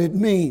likely what it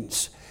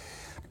means.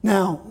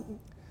 Now,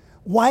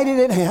 why did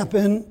it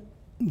happen?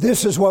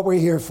 This is what we're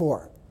here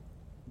for.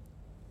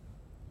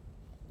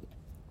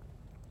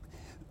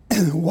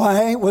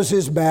 Why was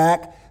his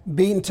back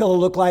beaten till it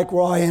looked like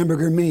raw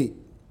hamburger meat?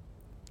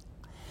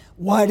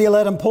 Why did he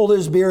let him pull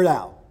his beard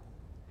out?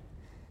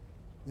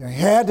 There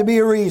had to be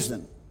a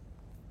reason.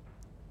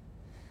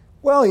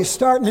 Well, he's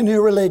starting a new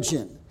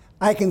religion.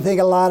 I can think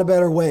of a lot of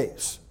better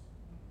ways.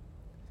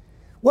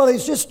 Well,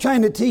 he's just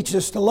trying to teach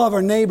us to love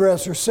our neighbor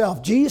as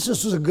ourselves.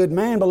 Jesus is a good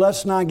man, but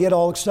let's not get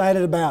all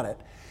excited about it.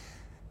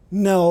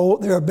 No,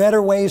 there are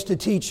better ways to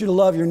teach you to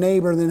love your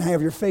neighbor than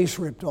have your face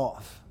ripped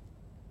off.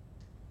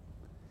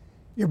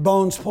 Your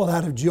bones pulled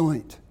out of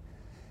joint.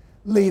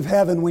 Leave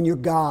heaven when you're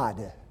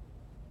God.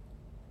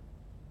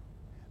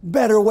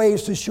 Better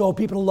ways to show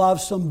people to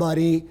love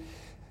somebody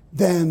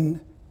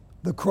than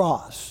the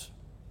cross.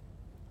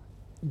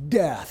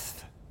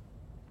 Death.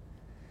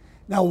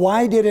 Now,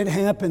 why did it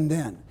happen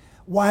then?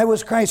 Why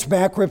was Christ's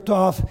back ripped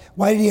off?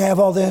 Why did he have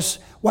all this?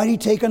 Why did he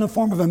take on the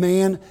form of a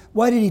man?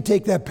 Why did he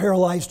take that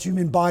paralyzed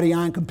human body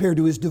on compared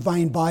to his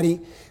divine body?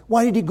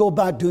 Why did he go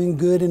about doing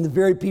good and the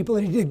very people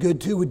that he did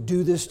good to would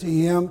do this to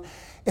him?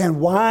 And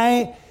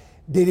why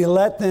did he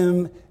let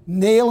them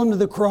nail him to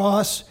the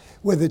cross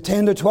with the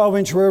 10 to 12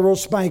 inch railroad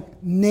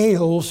spike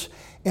nails?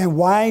 And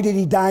why did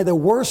he die the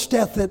worst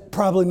death that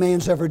probably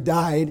man's ever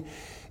died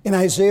in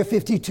Isaiah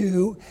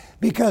 52?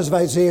 Because of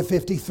Isaiah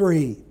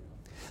 53.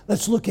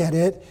 Let's look at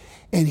it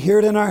and hear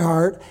it in our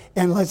heart,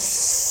 and let's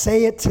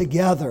say it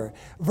together.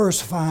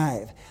 Verse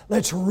 5.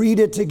 Let's read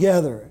it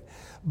together.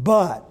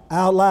 But,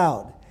 out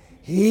loud,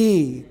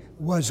 he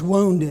was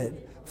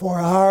wounded for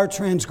our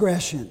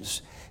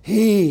transgressions.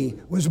 He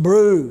was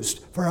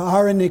bruised for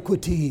our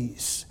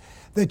iniquities.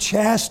 The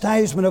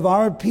chastisement of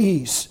our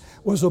peace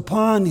was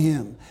upon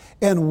him,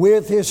 and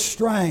with His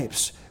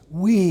stripes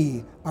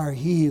we are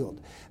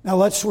healed. Now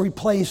let's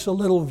replace a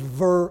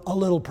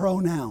little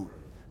pronoun.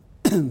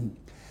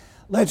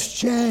 Let's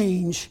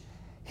change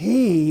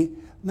he,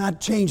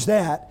 not change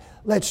that.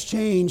 Let's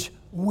change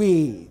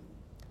we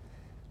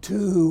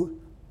to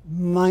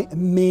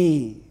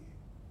me.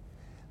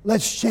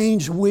 Let's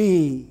change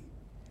we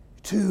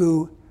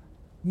to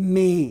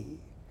me.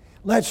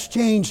 Let's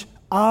change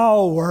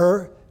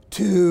our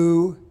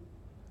to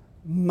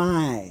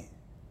my.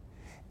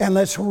 And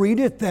let's read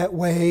it that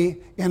way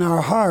in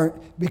our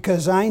heart,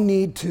 because I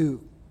need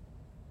to.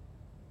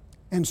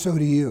 And so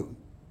do you.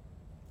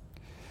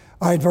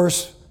 All right,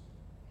 verse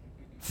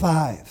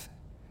 5.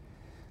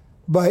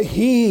 But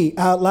He,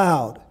 out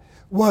loud,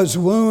 was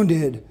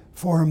wounded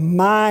for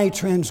my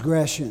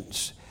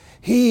transgressions.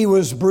 He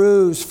was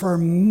bruised for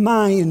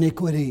my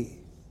iniquity.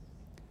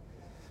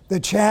 The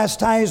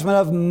chastisement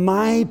of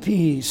my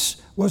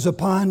peace was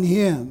upon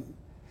Him,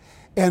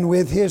 and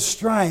with His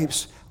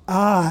stripes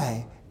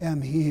I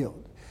am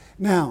healed.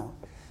 Now,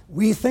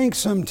 we think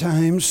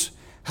sometimes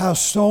how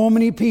so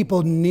many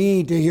people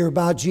need to hear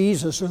about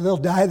Jesus, or they'll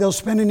die, they'll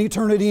spend an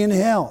eternity in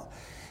hell.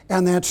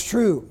 And that's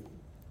true.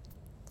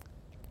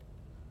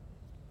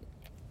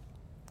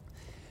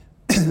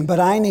 But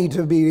I need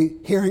to be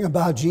hearing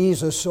about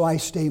Jesus so I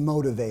stay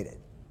motivated.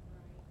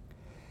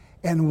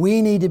 And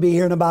we need to be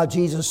hearing about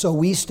Jesus so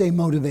we stay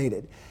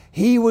motivated.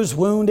 He was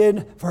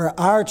wounded for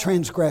our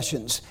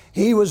transgressions.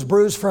 He was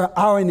bruised for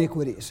our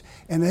iniquities.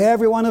 And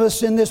every one of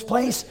us in this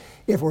place,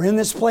 if we're in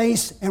this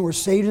place and we're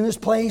saved in this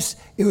place,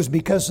 it was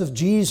because of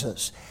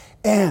Jesus.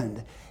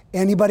 And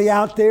anybody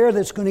out there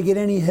that's going to get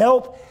any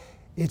help,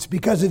 it's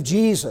because of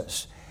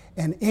Jesus.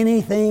 And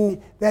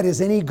anything that is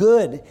any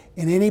good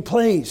in any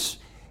place,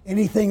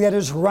 anything that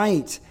is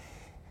right,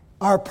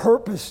 our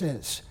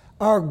purposes,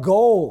 our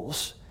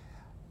goals,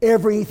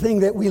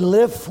 everything that we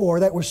live for,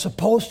 that we're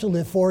supposed to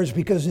live for, is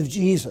because of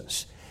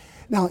Jesus.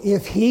 Now,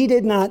 if He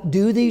did not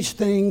do these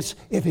things,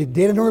 if it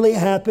didn't really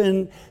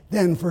happen,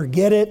 then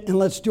forget it and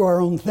let's do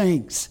our own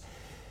things.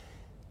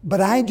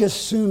 But I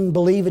just soon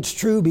believe it's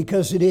true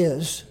because it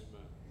is.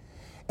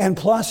 And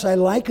plus, I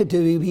like it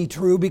to be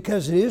true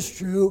because it is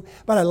true.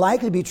 But I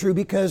like it to be true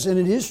because, and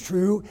it is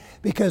true,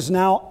 because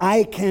now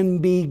I can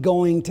be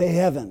going to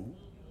heaven.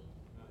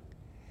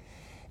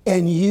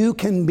 And you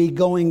can be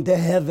going to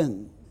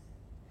heaven.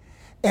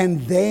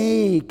 And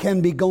they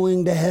can be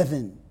going to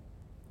heaven.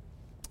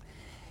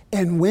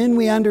 And when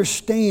we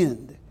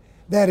understand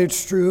that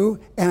it's true,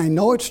 and I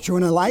know it's true,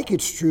 and I like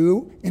it's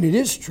true, and it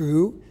is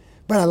true,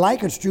 but I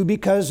like it's true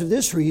because of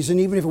this reason,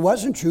 even if it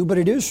wasn't true, but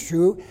it is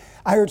true.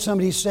 I heard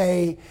somebody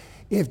say,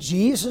 if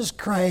Jesus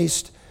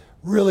Christ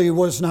really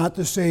was not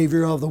the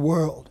Savior of the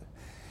world,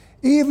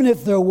 even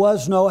if there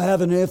was no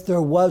heaven, if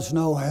there was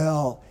no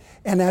hell,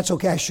 and that's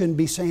okay, I shouldn't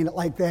be saying it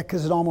like that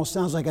because it almost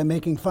sounds like I'm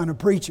making fun of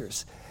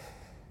preachers.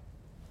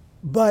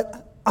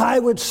 But I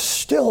would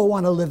still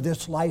want to live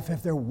this life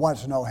if there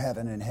was no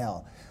heaven and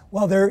hell.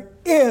 Well, there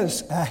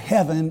is a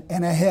heaven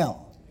and a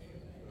hell.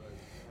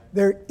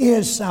 There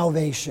is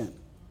salvation.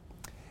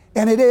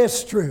 And it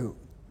is true.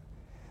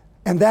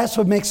 And that's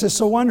what makes it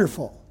so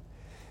wonderful.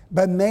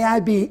 But may I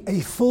be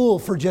a fool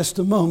for just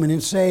a moment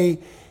and say,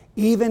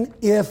 even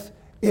if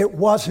it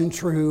wasn't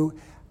true,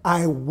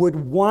 I would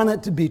want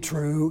it to be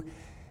true,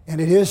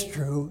 and it is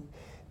true,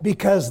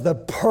 because the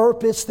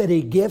purpose that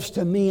He gives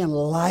to me in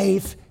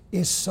life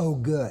is so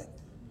good.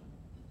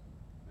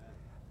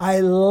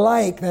 I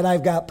like that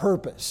I've got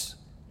purpose.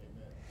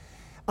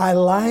 I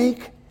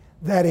like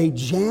that a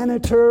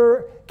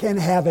janitor can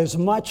have as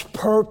much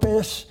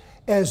purpose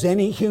as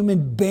any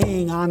human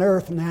being on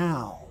earth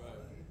now.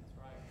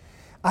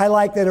 I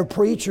like that a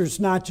preacher's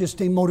not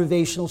just a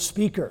motivational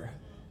speaker,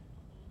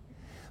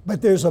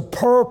 but there's a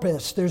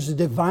purpose, there's a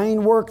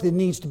divine work that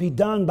needs to be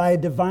done by a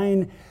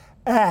divine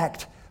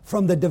act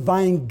from the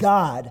divine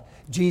God,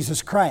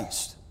 Jesus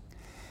Christ.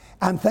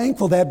 I'm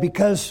thankful that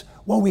because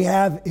what we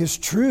have is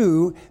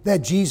true, that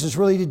Jesus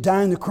really did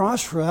die on the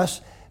cross for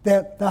us,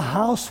 that the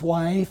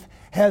housewife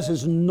has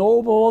as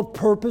noble a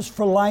purpose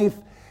for life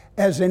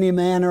as any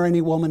man or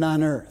any woman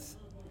on earth.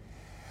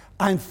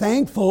 I'm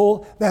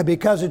thankful that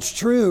because it's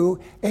true,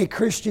 a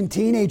Christian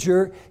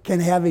teenager can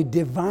have a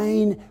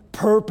divine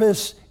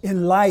purpose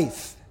in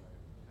life.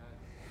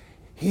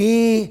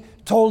 He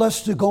told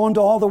us to go into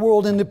all the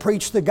world and to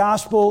preach the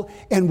gospel,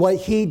 and what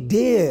He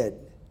did,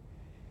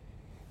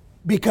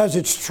 because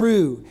it's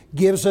true,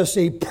 gives us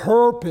a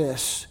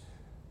purpose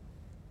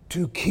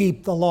to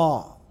keep the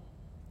law.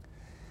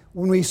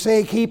 When we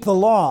say keep the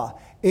law,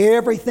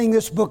 everything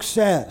this book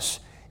says,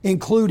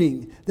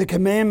 including the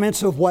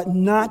commandments of what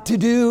not to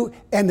do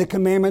and the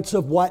commandments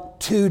of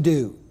what to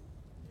do.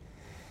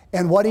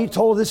 And what He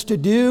told us to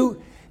do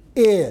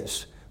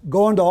is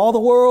go into all the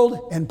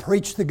world and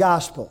preach the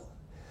gospel.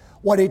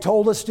 What He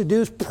told us to do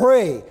is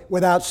pray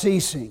without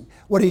ceasing.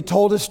 What He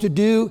told us to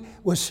do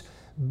was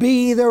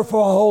be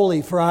therefore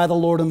holy, for I, the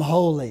Lord, am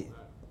holy.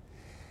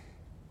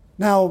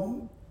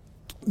 Now,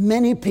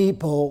 many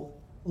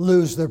people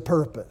lose their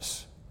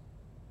purpose.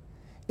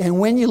 And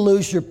when you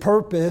lose your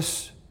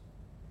purpose,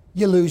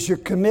 you lose your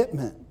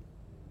commitment.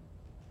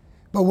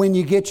 But when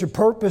you get your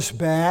purpose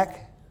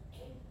back,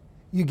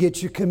 you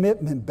get your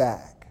commitment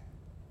back.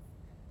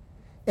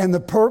 And the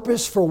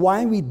purpose for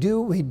why we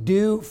do what we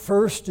do,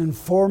 first and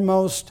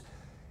foremost,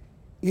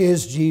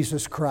 is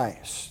Jesus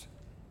Christ.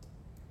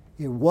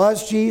 It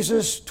was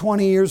Jesus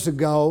 20 years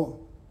ago.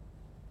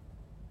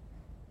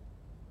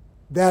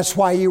 That's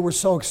why you were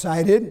so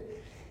excited.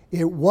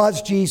 It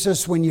was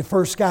Jesus when you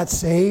first got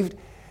saved.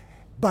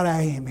 But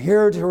I am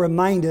here to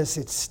remind us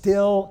it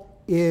still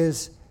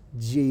is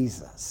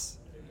Jesus.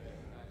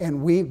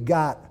 And we've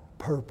got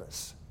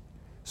purpose.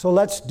 So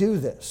let's do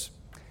this.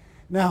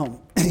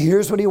 Now,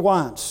 here's what he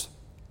wants.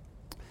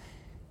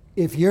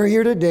 If you're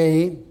here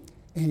today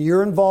and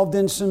you're involved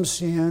in some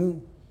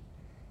sin,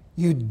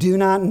 you do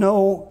not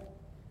know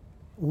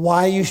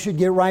why you should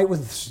get right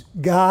with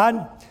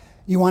God.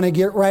 You want to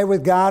get right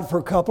with God for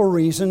a couple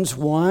reasons.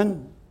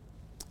 One,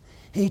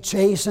 He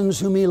chastens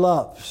whom He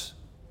loves.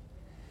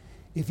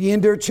 If ye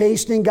endure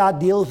chastening, God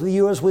deals with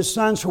you as with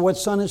sons, for what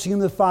son is whom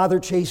the Father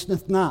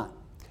chasteneth not?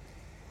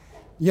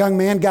 Young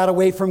man got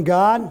away from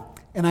God,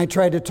 and I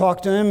tried to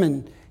talk to him,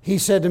 and he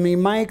said to me,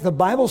 Mike, the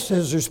Bible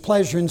says there's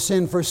pleasure in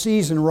sin for a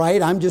season,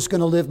 right? I'm just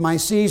going to live my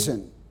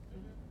season.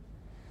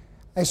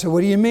 I said,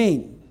 what do you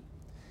mean?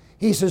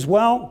 He says,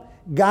 well,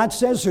 God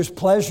says there's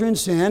pleasure in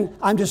sin.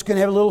 I'm just going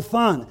to have a little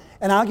fun,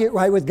 and I'll get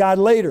right with God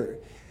later.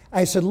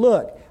 I said,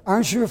 look,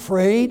 aren't you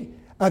afraid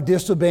of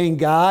disobeying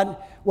God?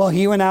 Well,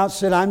 he went out and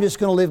said, I'm just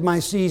going to live my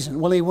season.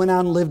 Well, he went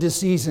out and lived his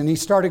season. He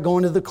started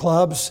going to the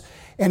clubs,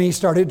 and he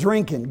started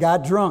drinking,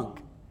 got drunk.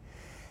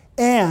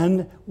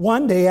 And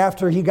one day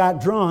after he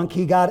got drunk,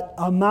 he got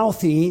a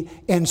mouthy,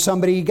 and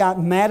somebody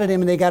got mad at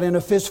him, and they got in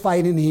a fist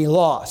fight, and he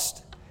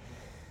lost.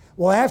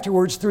 Well,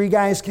 afterwards, 3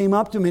 guys came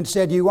up to him and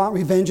said, you want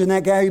revenge on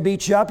that guy who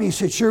beat you up? He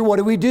said, sure, what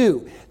do we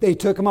do? They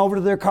took him over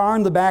to their car.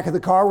 In the back of the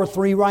car were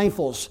 3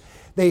 rifles.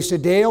 They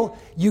said, Dale,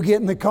 you get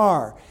in the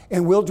car,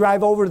 and we'll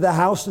drive over to the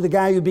house of the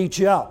guy who beat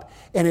you up.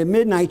 And at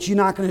midnight, you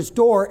knock on his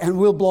door, and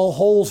we'll blow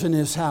holes in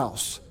his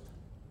house.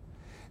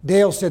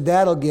 Dale said,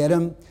 that'll get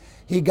him.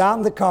 He got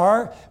in the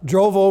car,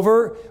 drove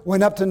over,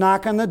 went up to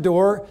knock on the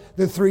door.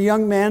 The 3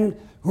 young men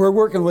who were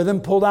working with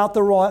him pulled out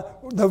the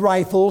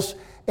rifles,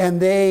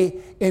 and they,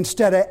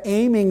 instead of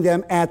aiming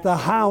them at the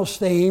house,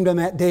 they aimed them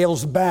at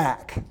Dale's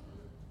back.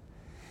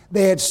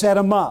 They had set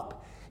him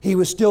up. He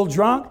was still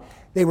drunk.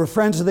 They were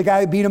friends of the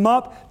guy who beat him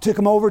up, took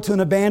him over to an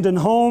abandoned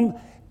home,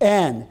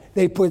 and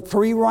they put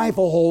 3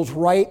 rifle holes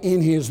right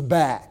in his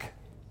back.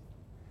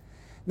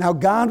 Now,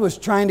 God was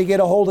trying to get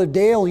a hold of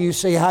Dale. You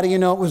say, how do you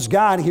know it was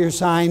God? Here's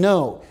how I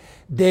know.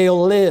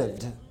 Dale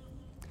lived.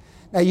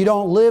 Now, you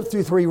don't live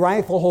through 3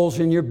 rifle holes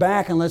in your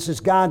back unless it's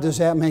God. Does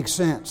that make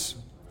sense?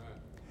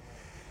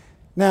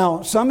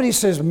 Now, somebody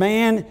says,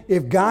 man,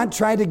 if God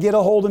tried to get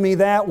a hold of me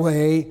that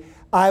way,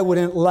 I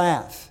wouldn't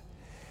laugh.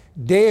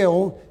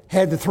 Dale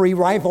had the 3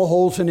 rifle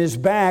holes in his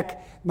back.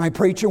 My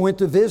preacher went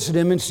to visit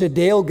him and said,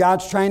 Dale,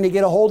 God's trying to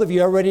get a hold of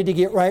you. Are you ready to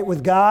get right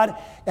with God?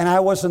 And I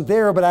wasn't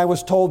there, but I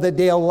was told that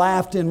Dale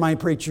laughed in my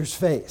preacher's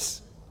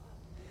face.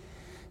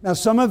 Now,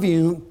 some of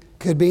you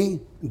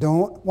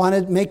don't want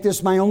to make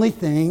this my only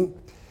thing,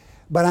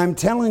 but I'm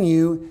telling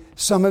you,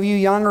 some of you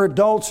younger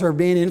adults are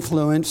being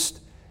influenced.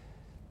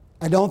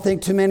 I don't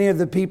think too many of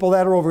the people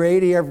that are over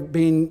 80 are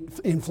being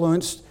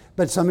influenced,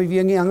 but some of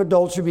you young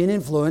adults are being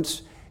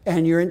influenced.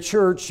 And you're in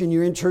church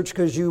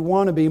because you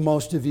want to be,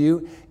 most of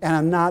you, and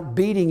I'm not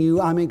beating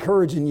you, I'm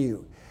encouraging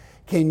you.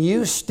 Can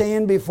you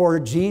stand before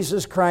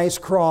Jesus Christ's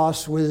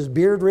cross with his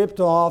beard ripped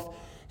off,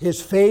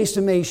 his face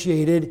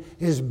emaciated,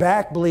 his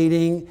back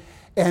bleeding,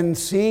 and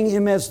seeing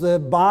him as the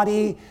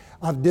body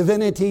of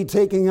divinity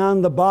taking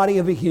on the body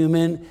of a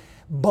human,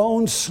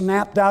 bones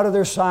snapped out of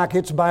their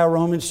sockets by a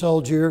Roman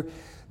soldier,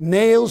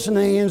 nails in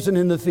the hands and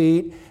in the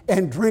feet,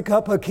 and drink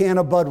up a can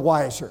of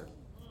Budweiser?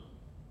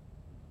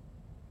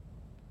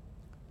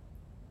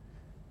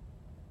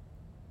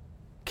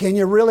 Can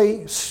you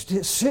really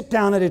sit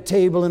down at a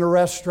table in a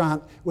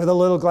restaurant with a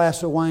little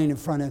glass of wine in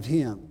front of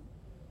him?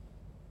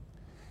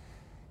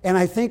 And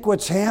I think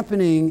what's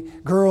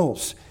happening,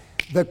 girls,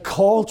 the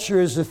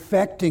culture is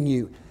affecting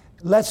you.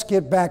 Let's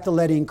get back to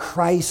letting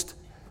Christ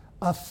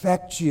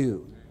affect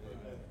you.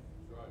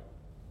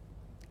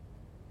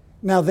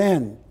 Now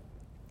then,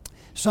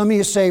 some of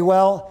you say,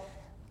 well,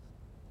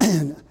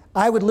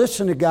 I would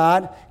listen to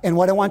God, and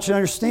what I want you to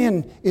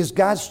understand is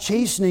God's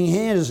chastening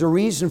hand is a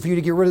reason for you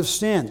to get rid of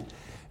sin.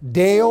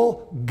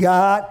 Dale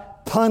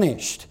got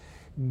punished.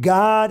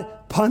 God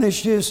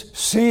punishes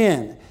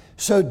sin.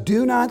 So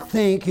do not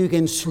think you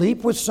can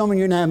sleep with someone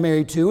you're not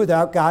married to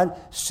without God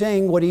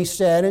saying what he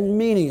said and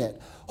meaning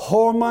it.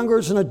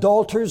 Whoremongers and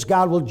adulterers,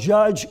 God will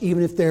judge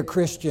even if they're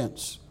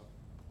Christians.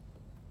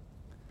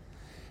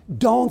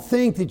 Don't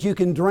think that you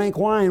can drink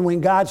wine when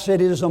God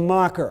said it is a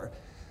mocker.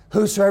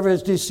 Whosoever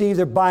is deceived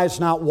thereby is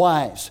not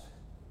wise.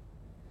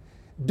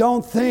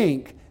 Don't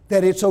think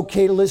that it's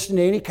okay to listen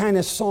to any kind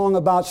of song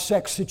about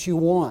sex that you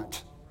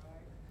want.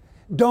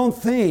 Don't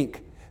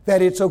think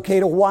that it's okay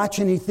to watch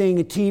anything,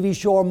 a TV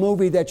show or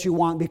movie that you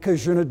want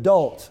because you're an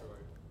adult.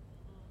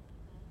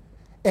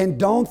 And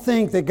don't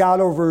think that God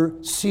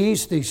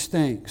oversees these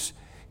things.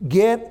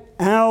 Get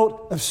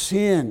out of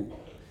sin.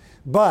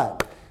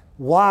 But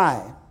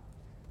why?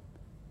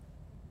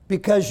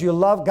 Because you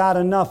love God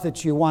enough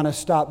that you want to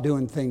stop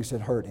doing things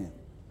that hurt Him.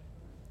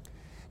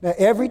 Now,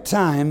 every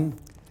time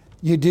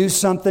you do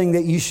something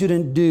that you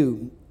shouldn't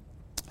do,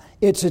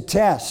 it's a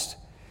test.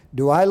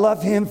 Do I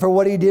love Him for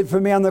what He did for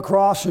me on the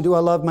cross, or do I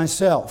love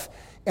myself?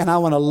 And I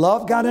want to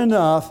love God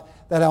enough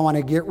that I want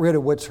to get rid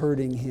of what's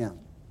hurting Him.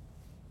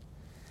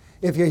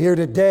 If you're here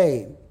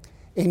today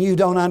and you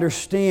don't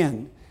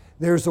understand,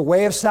 there's a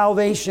way of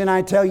salvation.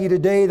 I tell you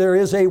today, there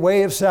is a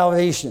way of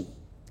salvation.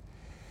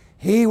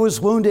 He was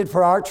wounded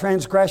for our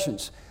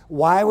transgressions.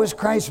 Why was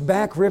Christ's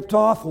back ripped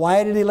off?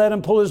 Why did He let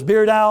Him pull His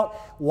beard out?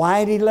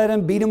 Why did He let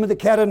Him beat Him with the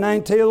cat of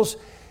nine tails?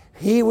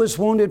 He was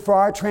wounded for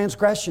our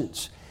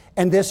transgressions.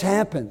 And this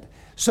happened.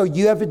 So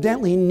you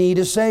evidently need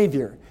a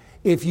Savior.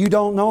 If you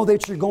don't know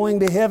that you're going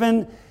to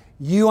heaven,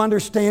 you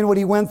understand what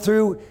He went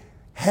through,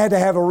 had to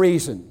have a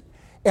reason.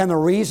 And the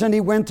reason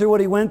He went through what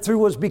He went through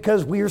was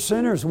because we are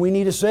sinners and we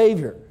need a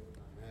Savior.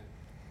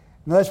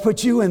 Now let's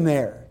put you in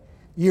there.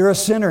 You're a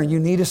sinner and you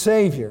need a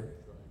Savior.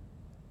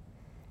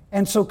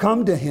 And so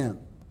come to Him.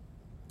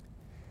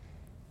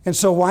 And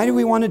so why do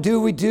we want to do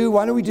what we do?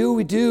 Why do we do what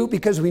we do?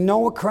 Because we know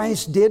what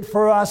Christ did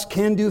for us,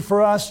 can do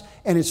for us.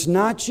 And it's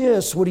not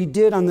just what He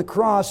did on the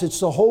cross. It's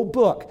the whole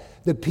book.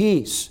 The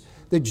peace,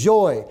 the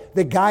joy,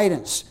 the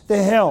guidance,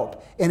 the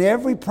help, and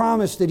every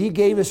promise that He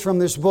gave us from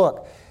this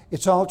book.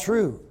 It's all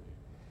true.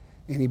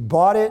 And He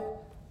bought it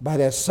by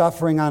that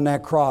suffering on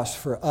that cross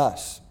for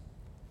us.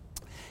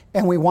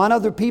 And we want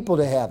other people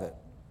to have it.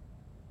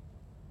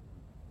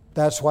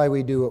 That's why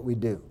we do what we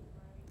do.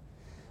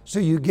 So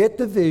you get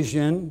the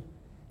vision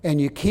and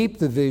you keep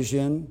the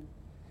vision.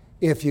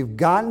 If you've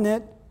gotten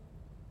it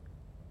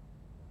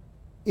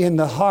in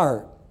the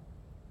heart,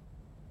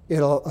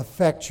 it'll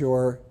affect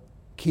your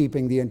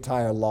keeping the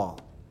entire law.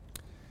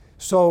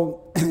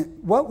 So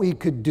what we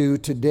could do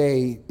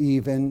today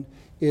even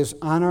is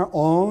on our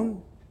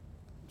own,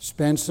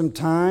 spend some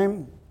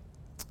time.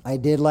 I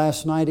did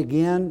last night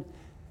again,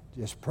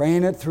 just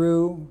praying it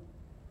through,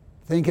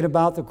 thinking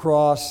about the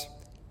cross,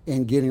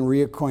 and getting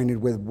reacquainted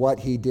with what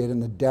He did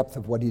and the depth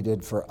of what He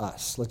did for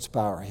us. Let's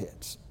bow our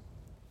heads.